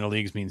in the minor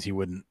leagues means he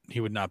would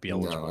not be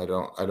eligible.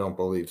 No, I don't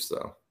believe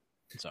so.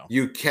 So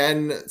you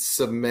can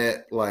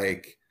submit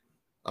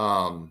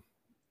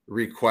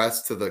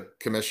request to the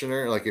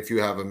commissioner, like if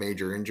you have a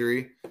major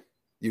injury,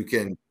 you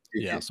can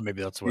so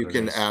maybe that's what you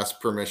can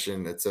ask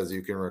permission. It says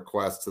you can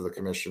request to the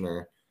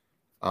commissioner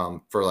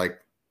for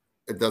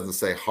it doesn't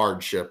say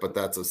hardship, but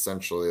that's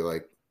essentially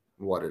like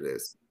what it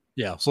is.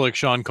 Yeah, so like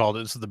Sean called it,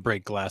 this is the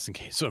break glass in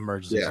case of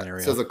emergency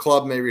scenario. It says a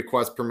club may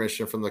request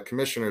permission from the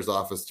commissioner's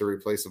office to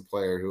replace a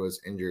player who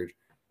was injured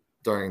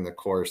during the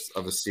course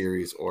of a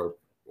series or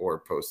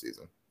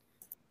postseason.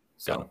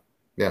 So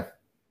yeah.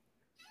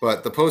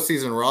 But the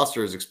postseason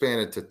roster is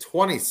expanded to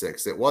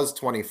 26. It was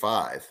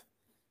 25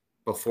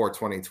 before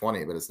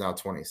 2020, but it's now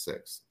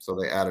 26. So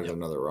they added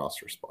another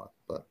roster spot,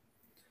 but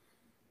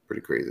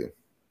pretty crazy.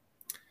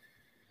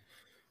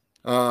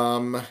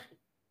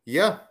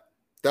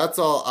 That's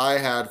all I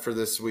had for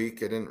this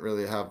week. I didn't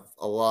really have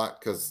a lot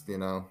because,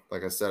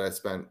 like I said, I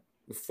spent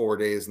 4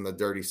 days in the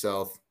dirty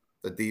South,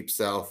 the deep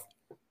South.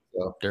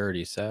 So.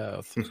 Dirty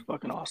South. It's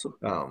fucking awesome.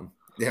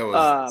 Yeah, it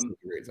was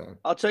a great time.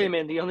 I'll tell you,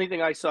 man, the only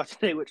thing I saw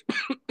today, which,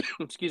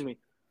 excuse me,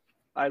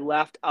 I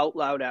laughed out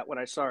loud at when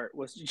I saw it,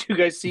 was, did you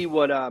guys see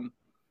what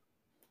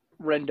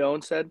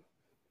Rendon said?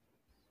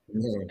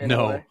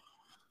 No.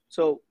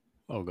 So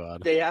Oh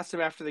God. they asked him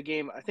after the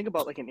game, I think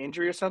about like an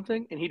injury or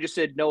something, and he just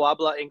said "No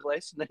habla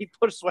inglés," and then he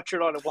put a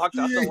sweatshirt on and walked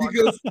out Yeah, the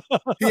he locker.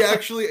 goes. He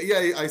actually,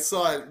 yeah, I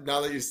saw it. Now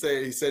that you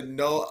say it, he said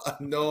no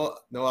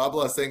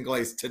hablas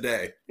inglés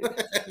today.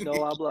 No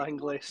habla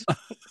inglés,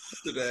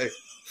 Today,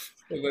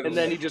 and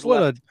then he just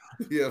What left.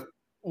 yeah.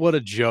 What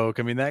a joke.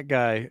 I mean, that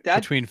guy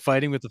That- between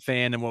fighting with the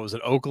fan and what was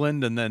it,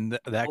 Oakland, and then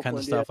that kind of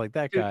Oakland, stuff, yeah. like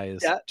that Dude, guy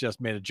is that-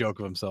 just made a joke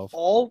of himself.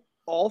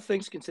 All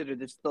things considered,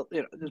 this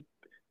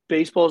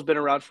baseball's been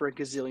around for a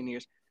gazillion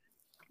years.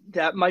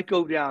 That might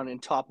go down in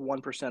top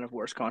 1% of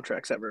worst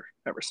contracts ever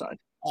signed.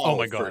 Oh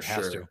my God, for it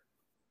has to.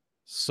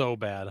 So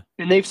bad.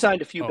 And they've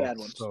signed a few Oh, bad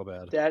ones. so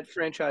bad. That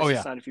franchise Oh, has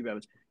yeah. signed a few bad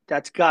ones.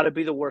 That's got to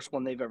be the worst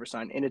one they've ever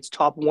signed, and it's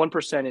top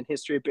 1% in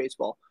history of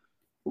baseball.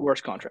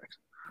 Worst contracts.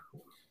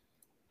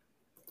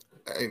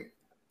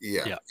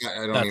 Yeah. I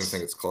don't even That's-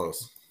 think it's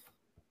close.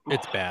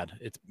 It's bad.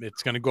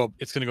 It's gonna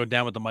go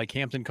down with the Mike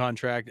Hampton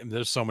contract. And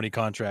there's so many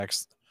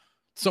contracts,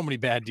 so many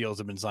bad deals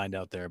have been signed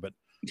out there, but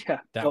Yeah,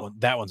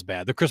 that one's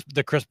bad.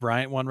 The Chris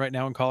Bryant one right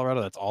now in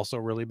Colorado, that's also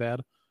really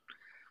bad.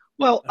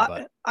 Well,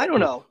 But- I don't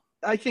know.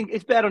 I think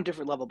it's bad on a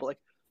different level, but like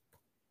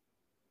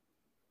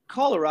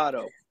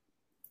Colorado,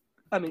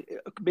 I mean,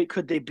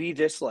 could they be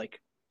this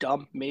like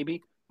dumb?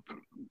 Maybe.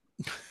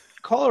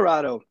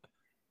 Colorado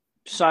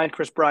signed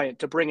Chris Bryant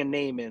to bring a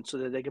name in so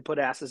that they could put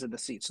asses in the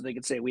seats so they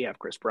could say we have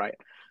Chris Bryant.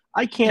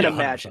 I can't Yeah,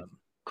 imagine 100%.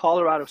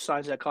 Colorado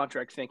signs that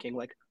contract thinking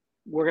like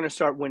we're going to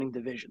start winning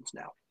divisions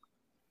now.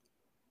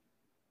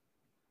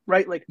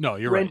 Right? Like No,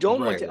 you're right. Rendon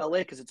went Right. to LA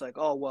because it's like,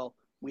 oh well,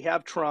 we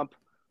have Trump.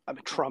 I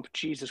mean Trump,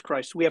 Jesus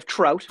Christ. We have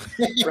Trout,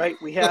 right?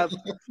 We have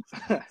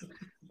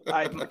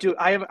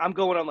I'm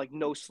going on like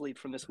no sleep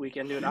from this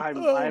weekend, dude.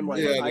 I'm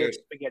like Yeah, I have dude.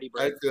 spaghetti I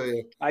brain. feel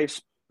you.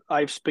 I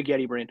have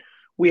spaghetti brain.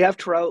 We have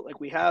Trout, like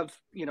we have,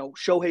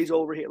 Shohei's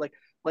over here. Like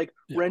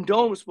Yeah.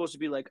 Rendon was supposed to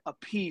be like a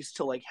piece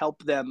to like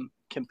help them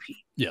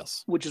compete,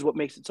 Yes. which is what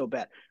makes it so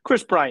bad.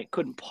 Chris Bryant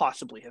couldn't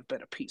possibly have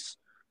been a piece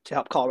to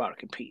help Colorado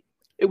compete.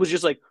 It was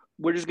just like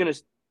we're just gonna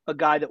a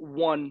guy that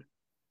won,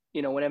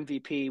 an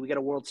MVP. We got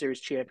a World Series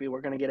champion.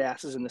 We're gonna get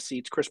asses in the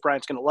seats. Chris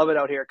Bryant's gonna love it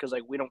out here because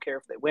like we don't care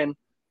if they win,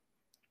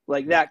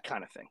 like that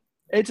kind of thing.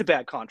 It's a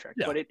bad contract,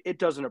 Yeah. but it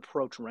doesn't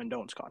approach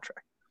Rendon's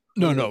contract.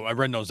 No,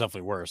 Rendon's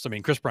definitely worse. I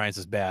mean, Chris Bryant's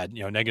is bad,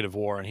 negative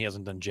WAR, and he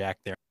hasn't done jack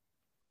there,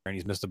 and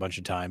he's missed a bunch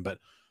of time. But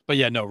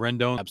yeah, no,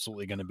 Rendon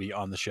absolutely going to be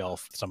on the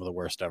shelf. Some of the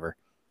worst ever.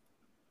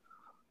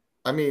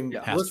 I mean,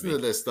 Yeah. Has to listen be.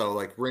 to this though.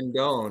 Like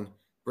Rendon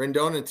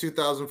in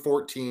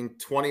 2014,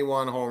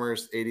 21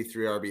 homers,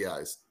 83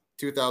 RBIs.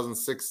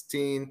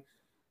 2016,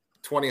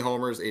 20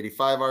 homers,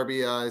 85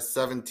 RBIs.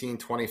 17,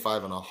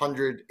 25 and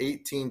 100.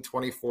 18,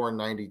 24 and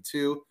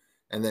 92.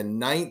 And then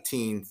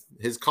 19,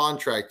 his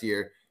contract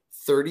year,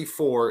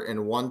 34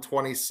 and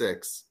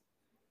 126.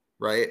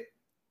 Right.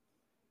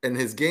 And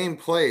his game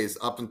plays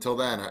up until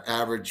then are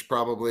average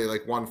probably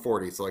like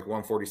 140. So like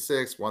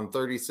 146,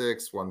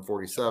 136,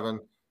 147,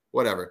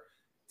 whatever.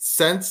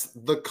 Since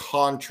the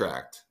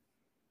contract,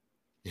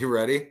 you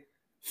ready?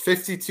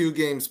 52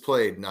 games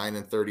played, 9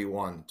 and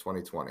 31,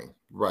 2020.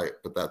 Right,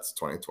 but that's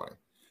 2020.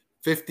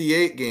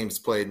 58 games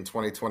played in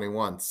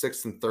 2021,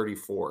 6 and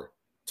 34.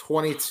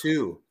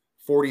 22,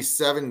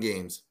 47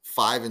 games,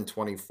 5 and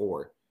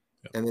 24.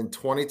 Yep. And then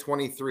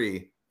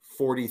 2023,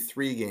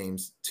 43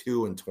 games,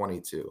 2 and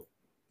 22.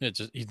 It's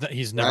just,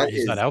 he's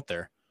not out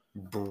there.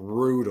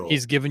 Brutal.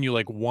 He's given you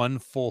like one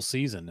full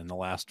season in the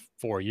last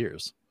 4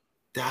 years.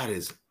 That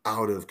is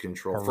out of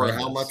control. Horrendous.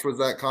 For how much was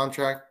that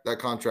contract? That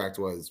contract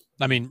was.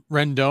 I mean,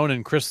 Rendon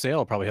and Chris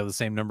Sale probably have the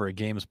same number of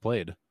games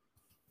played.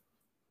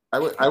 I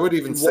would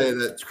even say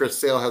that Chris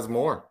Sale has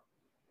more.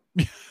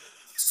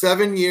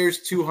 7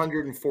 years,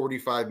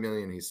 $245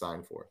 million he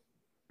signed for.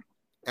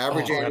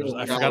 Average annual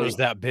I forgot it was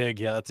that big.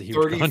 Yeah, that's a huge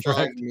 $35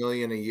 contract.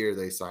 million a year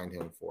they signed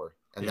him for,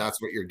 and Yeah.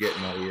 that's what you're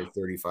getting out of your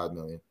 $35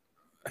 million.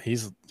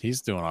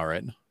 He's doing all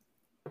right.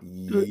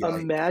 Dude,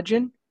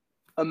 Yikes.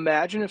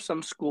 imagine if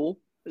some school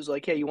is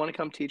like, hey, you want to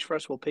come teach for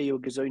us? We'll pay you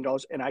 $1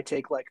 gazillion, and I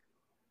take like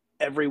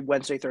every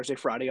Wednesday, Thursday,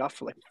 Friday off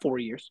for like 4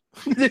 years.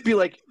 They'd be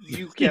like,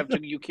 you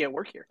can't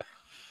work here.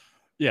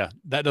 Yeah,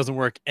 that doesn't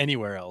work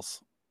anywhere else.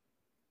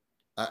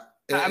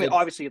 I mean,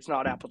 obviously, it's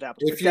not apple to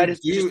apple.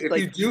 if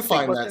you do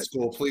find that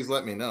school, please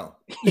let me know.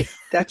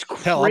 That's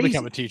crazy. Hell, I'll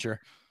become a teacher.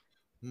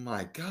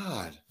 My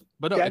God.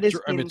 But no, That is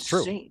it's true.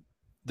 insane.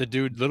 The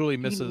dude literally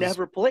He misses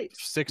never plays.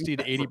 60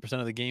 to 80%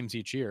 of the games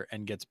each year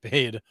and gets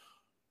paid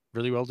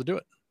really well to do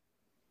it.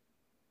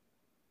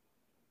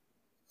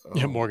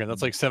 Yeah, Oh, Morgan,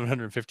 that's like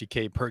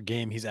 $750K per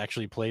game he's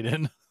actually played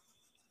in.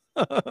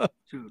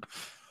 Dude,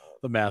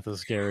 The math is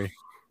scary.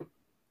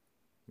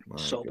 my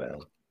so God. bad.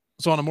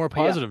 So on a more yeah.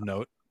 positive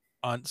note,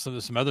 on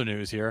some other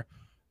news here,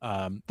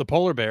 the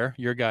polar bear,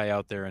 your guy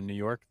out there in New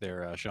York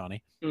there,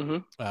 Shawnee,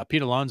 Mm-hmm.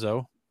 Pete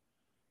Alonso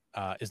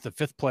is the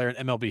fifth player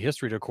in MLB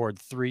history to record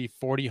 3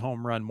 40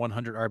 home run,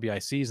 100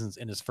 RBI seasons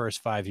in his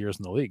first 5 years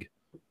in the league.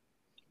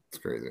 It's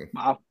crazy.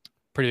 Wow.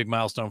 Pretty big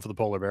milestone for the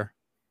polar bear.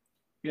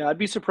 Yeah, I'd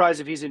be surprised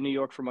if he's in New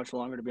York for much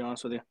longer, to be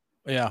honest with you.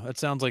 Yeah, it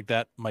sounds like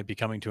that might be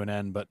coming to an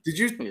end. But Did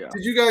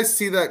you guys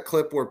see that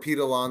clip where Pete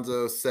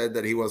Alonso said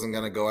that he wasn't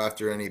going to go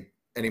after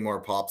any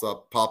more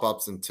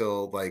pop-ups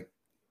until like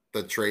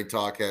the trade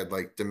talk had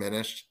like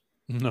diminished?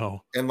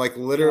 no, And like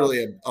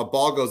literally a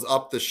ball goes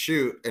up the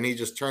chute and he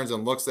just turns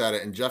and looks at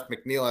it, and Jeff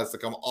McNeil has to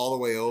come all the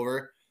way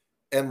over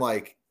and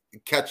like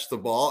catch the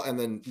ball. And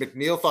then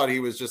McNeil thought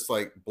he was just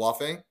like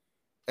bluffing,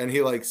 and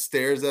he like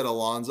stares at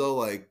Alonso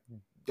like,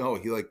 no,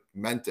 he like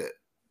meant it.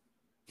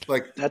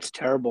 Like, that's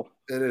terrible.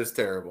 it is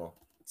terrible.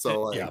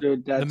 So like, yeah,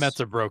 Dude, the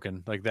Mets are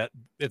broken. Like that,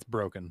 it's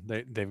broken.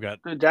 They've got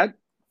dude,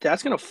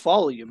 that's gonna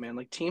follow you, man.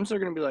 Like teams are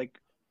gonna be like,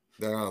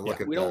 they're gonna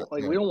look at we that. don't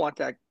like we don't want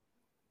that.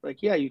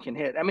 Like, yeah, you can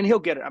hit. I mean, he'll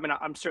get it. I mean,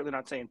 I'm certainly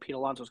not saying Pete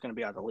Alonso's going to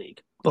be out of the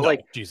league, but no,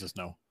 like, Jesus,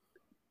 no.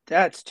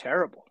 that's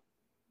terrible.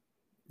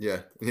 Yeah.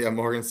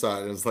 Morgan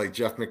saw it. It was like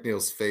Jeff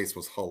McNeil's face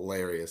was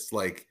hilarious.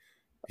 Like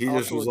he I'll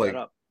just have to was look like, that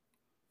up.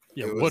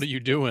 Yeah, It was- what are you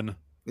doing?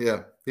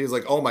 yeah, he was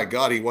like, oh my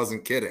god, he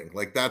wasn't kidding.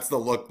 Like that's the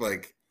look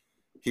like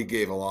he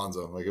gave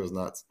Alonso. Like it was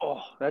nuts.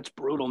 Oh, that's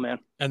brutal, man.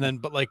 And then,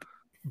 but like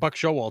Buck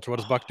Showalter, what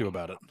does Buck do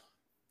about it?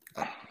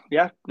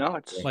 Yeah, no,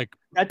 it's Like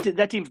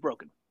that team's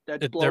broken.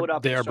 Blow it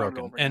up. They and are start it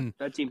broken, over again.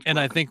 That team's and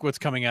I broken. think what's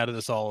coming out of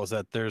this all is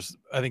that there's,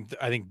 I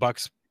think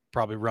Buck's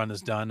probably run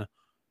is done.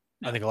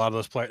 I think a lot of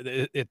those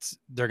players,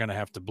 they're going to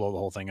have to blow the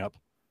whole thing up.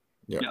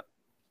 Yeah.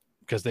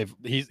 Because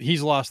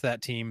he's lost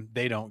that team.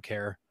 They don't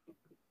care.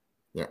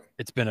 Yeah.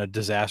 It's been a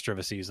disaster of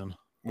a season.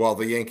 Well,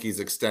 the Yankees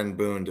extend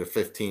Boone to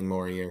 15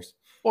 more years.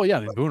 Well, yeah,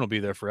 I mean, Boone will be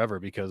there forever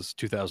because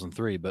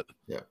 2003, but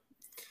yeah.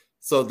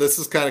 So this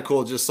is kind of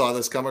cool. Just saw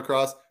this come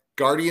across.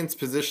 Guardians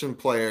position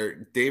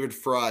player David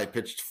Fry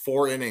pitched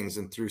 4 innings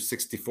and threw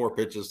 64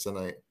 pitches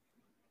tonight.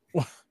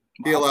 Wow.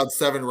 He allowed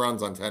 7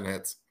 runs on 10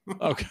 hits.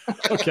 Okay.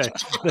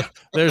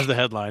 There's the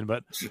headline,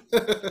 but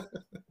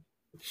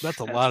that's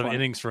a lot of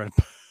innings for a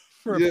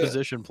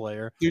position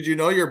player. Dude, you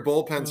know your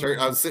bullpen's hurt.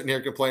 I was sitting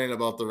here complaining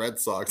about the Red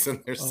Sox,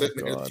 and they're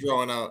sitting here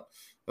throwing out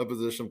a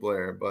position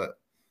player. But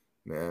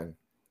man,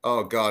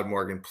 oh God,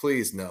 Morgan,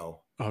 please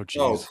no. Oh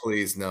geez. Oh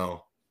please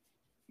no.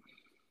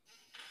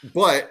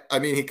 But I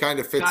mean, he kind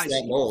of fits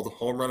that mold.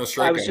 Home run, a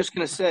strikeout. I was just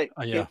gonna say.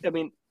 Yeah. I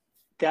mean,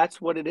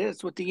 that's what it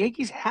is. What the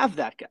Yankees have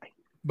that guy.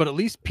 But at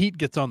least Pete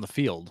gets on the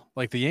field.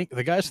 Like the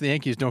guys for the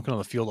Yankees don't get on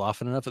the field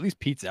often enough. At least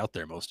Pete's out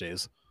there most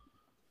days.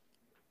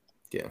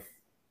 Yeah.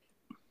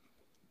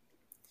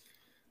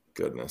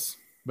 Goodness.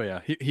 But yeah,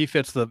 he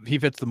fits the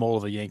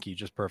mold of a Yankee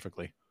just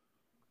perfectly.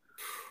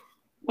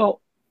 Well,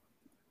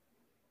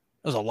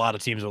 there's a lot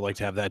of teams that would like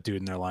to have that dude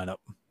in their lineup.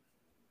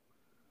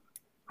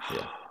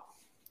 Yeah,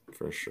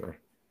 for sure.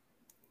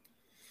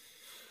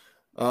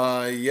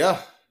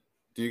 Yeah.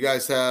 Do you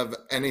guys have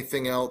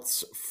anything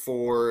else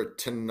for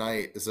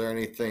tonight? Is there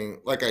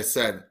anything, like I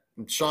said,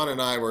 Sean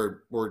and I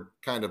were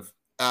kind of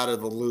out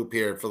of the loop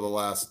here for the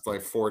last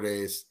like 4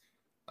 days.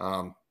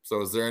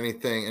 So is there any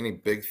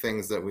big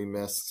things that we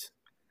missed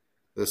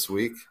this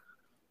week?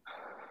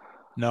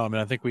 No, I mean,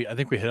 I think we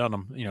hit on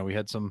them. You know, we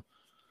had some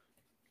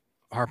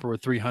Harper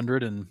with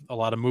 300 and a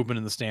lot of movement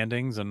in the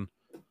standings, and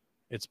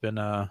there's been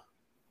a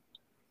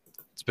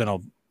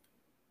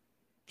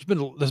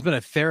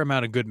fair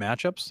amount of good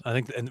matchups. I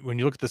think, and when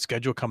you look at the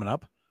schedule coming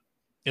up,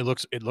 it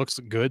looks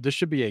good. This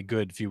should be a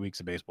good few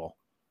weeks of baseball.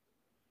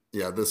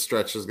 Yeah, this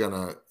stretch is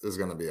gonna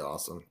be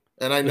awesome.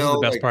 And I this know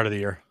is the best part of the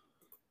year.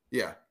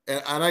 Yeah.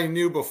 And I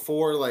knew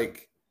before,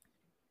 like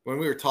when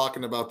we were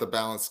talking about the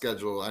balanced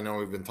schedule, I know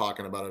we've been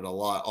talking about it a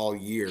lot all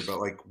year, but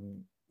like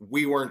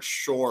we weren't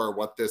sure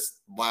what this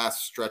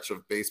last stretch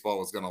of baseball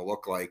was going to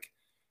look like.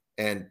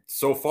 And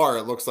so far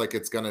it looks like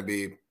it's going to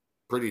be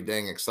pretty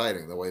dang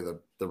exciting the way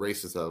the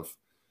races have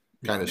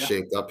kind of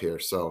shaped up here.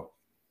 So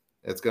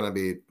it's going to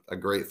be a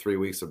great 3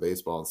 weeks of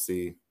baseball and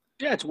see.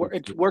 Yeah, it's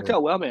worked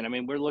out well, man. I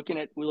mean, we looked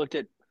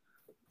at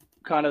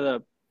kind of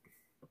the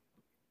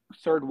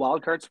third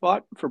wild card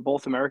spot for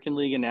both American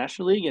League and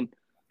National League, and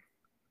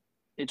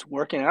it's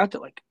working out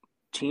that like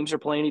teams are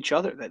playing each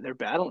other that they're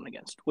battling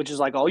against, which is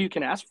like all you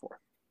can ask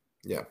for.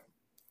 Yeah.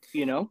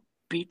 You know,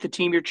 beat the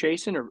team you're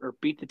chasing or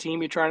beat the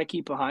team you're trying to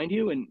keep behind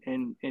you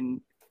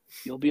and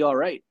you'll be all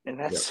right. And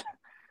that's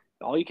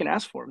all you can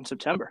ask for in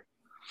September.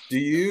 Do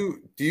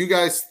you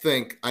guys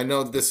think, I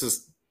know this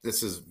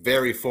is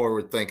very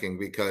forward thinking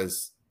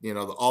because, you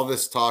know, all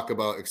this talk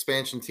about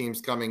expansion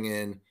teams coming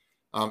in,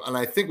 and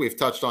I think we've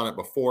touched on it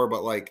before,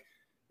 but like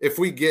if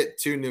we get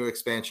 2 new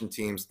expansion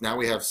teams, now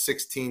we have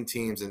 16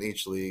 teams in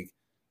each league.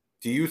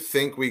 Do you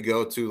think we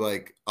go to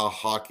like a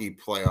hockey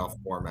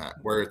playoff format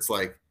where it's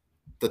like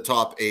the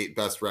top 8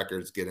 best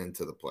records get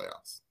into the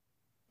playoffs?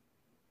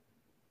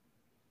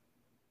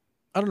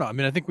 I don't know. I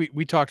mean, I think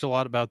we talked a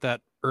lot about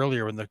that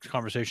earlier when the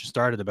conversation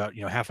started about,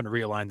 you know, having to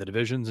realign the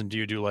divisions. And do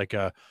you do like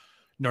a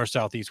north,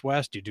 south, east,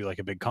 west? Do you do like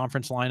a big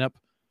conference lineup?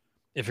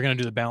 If you're going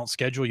to do the balanced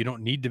schedule, you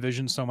don't need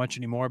divisions so much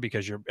anymore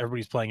because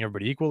everybody's playing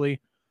everybody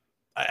equally.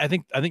 I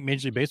think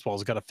Major League Baseball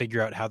has got to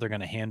figure out how they're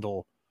going to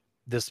handle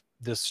this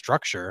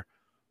structure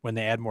when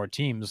they add more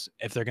teams.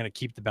 If they're going to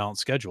keep the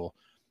balanced schedule,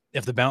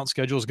 if the balanced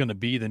schedule is going to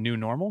be the new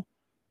normal,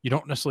 you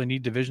don't necessarily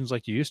need divisions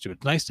like you used to.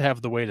 It's nice to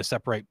have the way to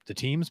separate the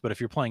teams, but if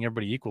you're playing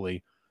everybody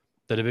equally,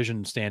 the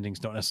division standings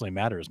don't necessarily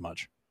matter as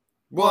much.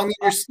 Well, I mean,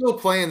 you're still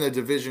playing the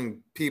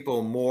division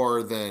people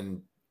more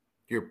than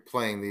you're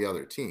playing the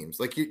other teams.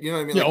 Like you know what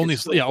I mean? Yeah,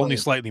 like only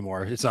slightly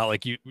more. It's not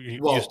like you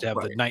used to have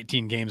right. the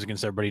 19 games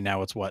against everybody.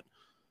 Now it's what?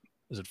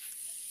 Is it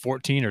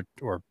 14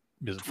 or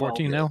is it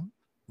 14 now?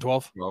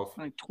 12?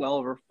 Like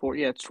 12 or 4.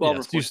 Yeah, it's 12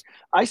 or 14.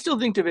 I still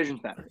think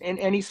divisions matter in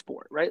any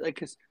sport, right?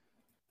 Like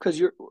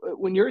because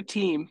when you're a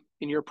team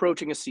and you're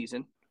approaching a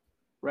season,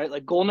 right?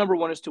 Like goal number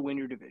 1 is to win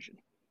your division.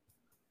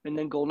 And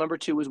then goal number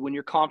 2 is win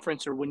your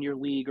conference or win your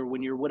league or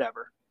win your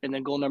whatever. And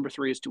then goal number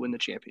 3 is to win the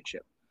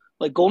championship.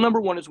 Like goal number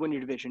 1 is win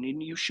your division,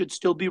 and you should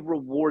still be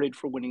rewarded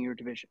for winning your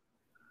division.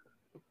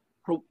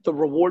 The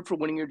reward for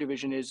winning your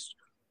division is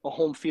a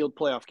home field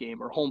playoff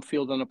game or home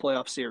field on a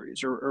playoff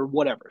series or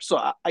whatever.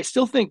 So I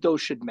still think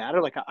those should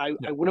matter. Like I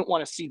wouldn't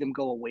want to see them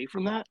go away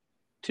from that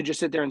to just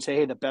sit there and say,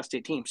 hey, the best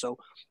 8 teams. So,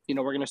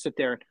 we're going to sit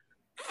there and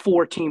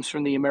 4 teams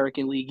from the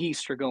American League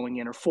East are going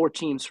in, or 4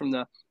 teams from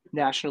the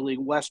National League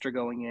West are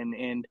going in,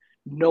 and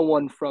no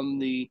one from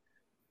the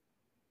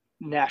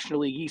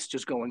National League East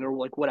is going, or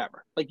like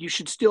whatever. Like you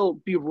should still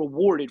be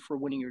rewarded for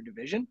winning your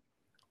division.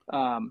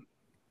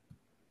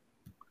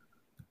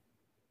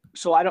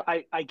 So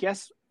I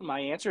guess my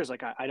answer is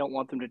like I don't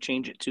want them to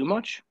change it too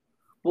much.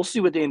 We'll see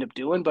what they end up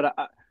doing, but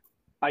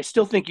I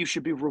still think you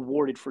should be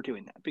rewarded for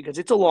doing that because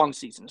it's a long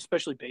season,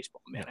 especially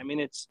baseball, man. I mean,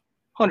 it's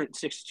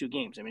 162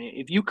 games. I mean,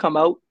 if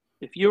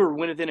you're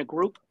within a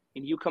group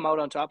and you come out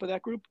on top of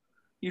that group,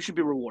 you should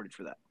be rewarded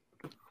for that.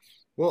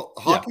 Well,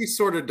 hockey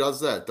sort of does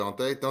that, don't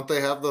they? Don't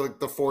they have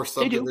the 4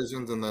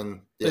 subdivisions and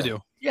then they do?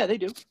 Yeah, they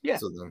do. Yeah,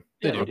 so then,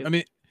 they do. I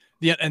mean,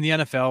 the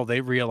NFL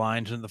they realigned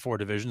into the 4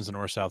 divisions, the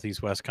North, South,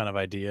 East, West kind of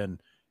idea,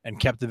 and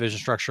kept the division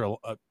structure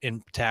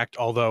intact.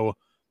 Although,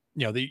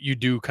 you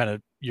do kind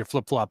of you're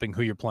flip flopping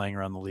who you're playing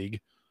around the league.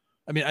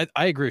 I mean,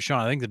 I agree with Sean.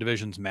 I think the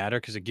divisions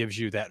matter because it gives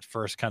you that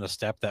first kind of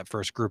step, that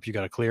first group you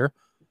got to clear.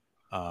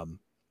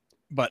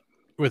 But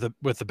with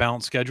the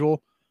balanced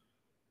schedule,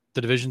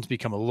 the divisions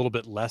become a little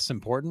bit less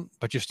important,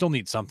 but you still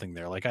need something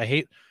there. Like I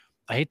hate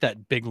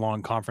that big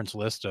long conference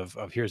list of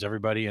here's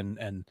everybody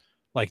and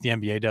like the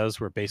NBA does,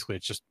 where basically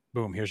it's just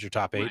boom, here's your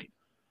top 8.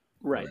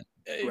 Right.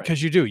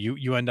 Because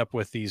you end up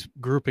with these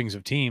groupings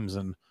of teams,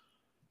 and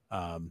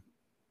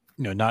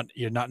you're not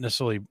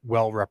necessarily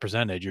well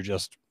represented. You're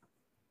just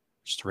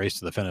a race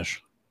to the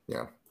finish.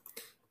 Yeah.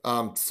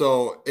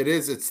 So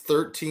it's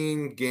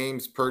 13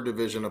 games per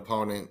division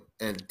opponent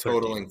and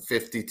totaling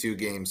 52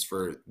 games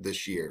for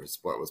this year is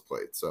what was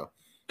played. So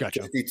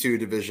gotcha. 52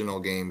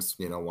 divisional games,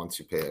 once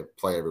you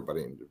play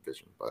everybody in the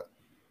division. But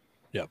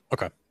yeah.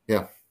 Okay.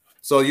 Yeah.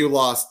 So you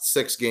lost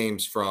 6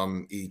 games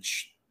from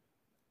each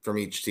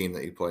team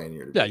that you play in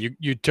your division. Yeah,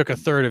 you took a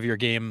third of your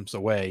games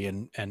away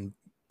and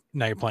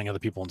now you're playing other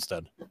people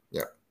instead.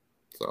 Yeah.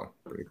 So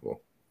pretty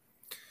cool.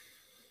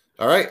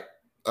 All right.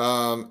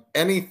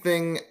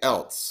 Anything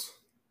else?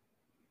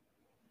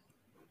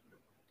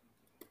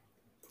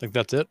 I think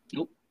that's it.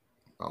 Nope.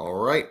 All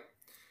right.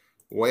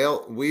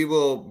 Well, we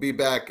will be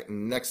back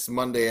next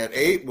Monday at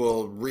 8.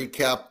 We'll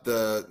recap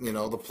the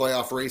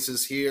playoff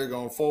races here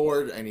going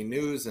forward, any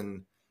news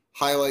and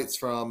highlights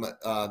from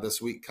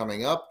this week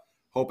coming up.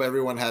 Hope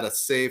everyone had a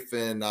safe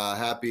and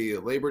happy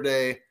Labor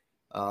Day.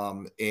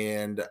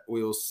 And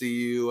we will see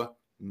you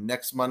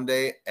next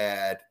Monday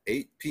at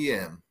 8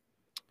 p.m.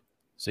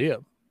 See ya.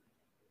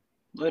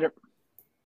 Later.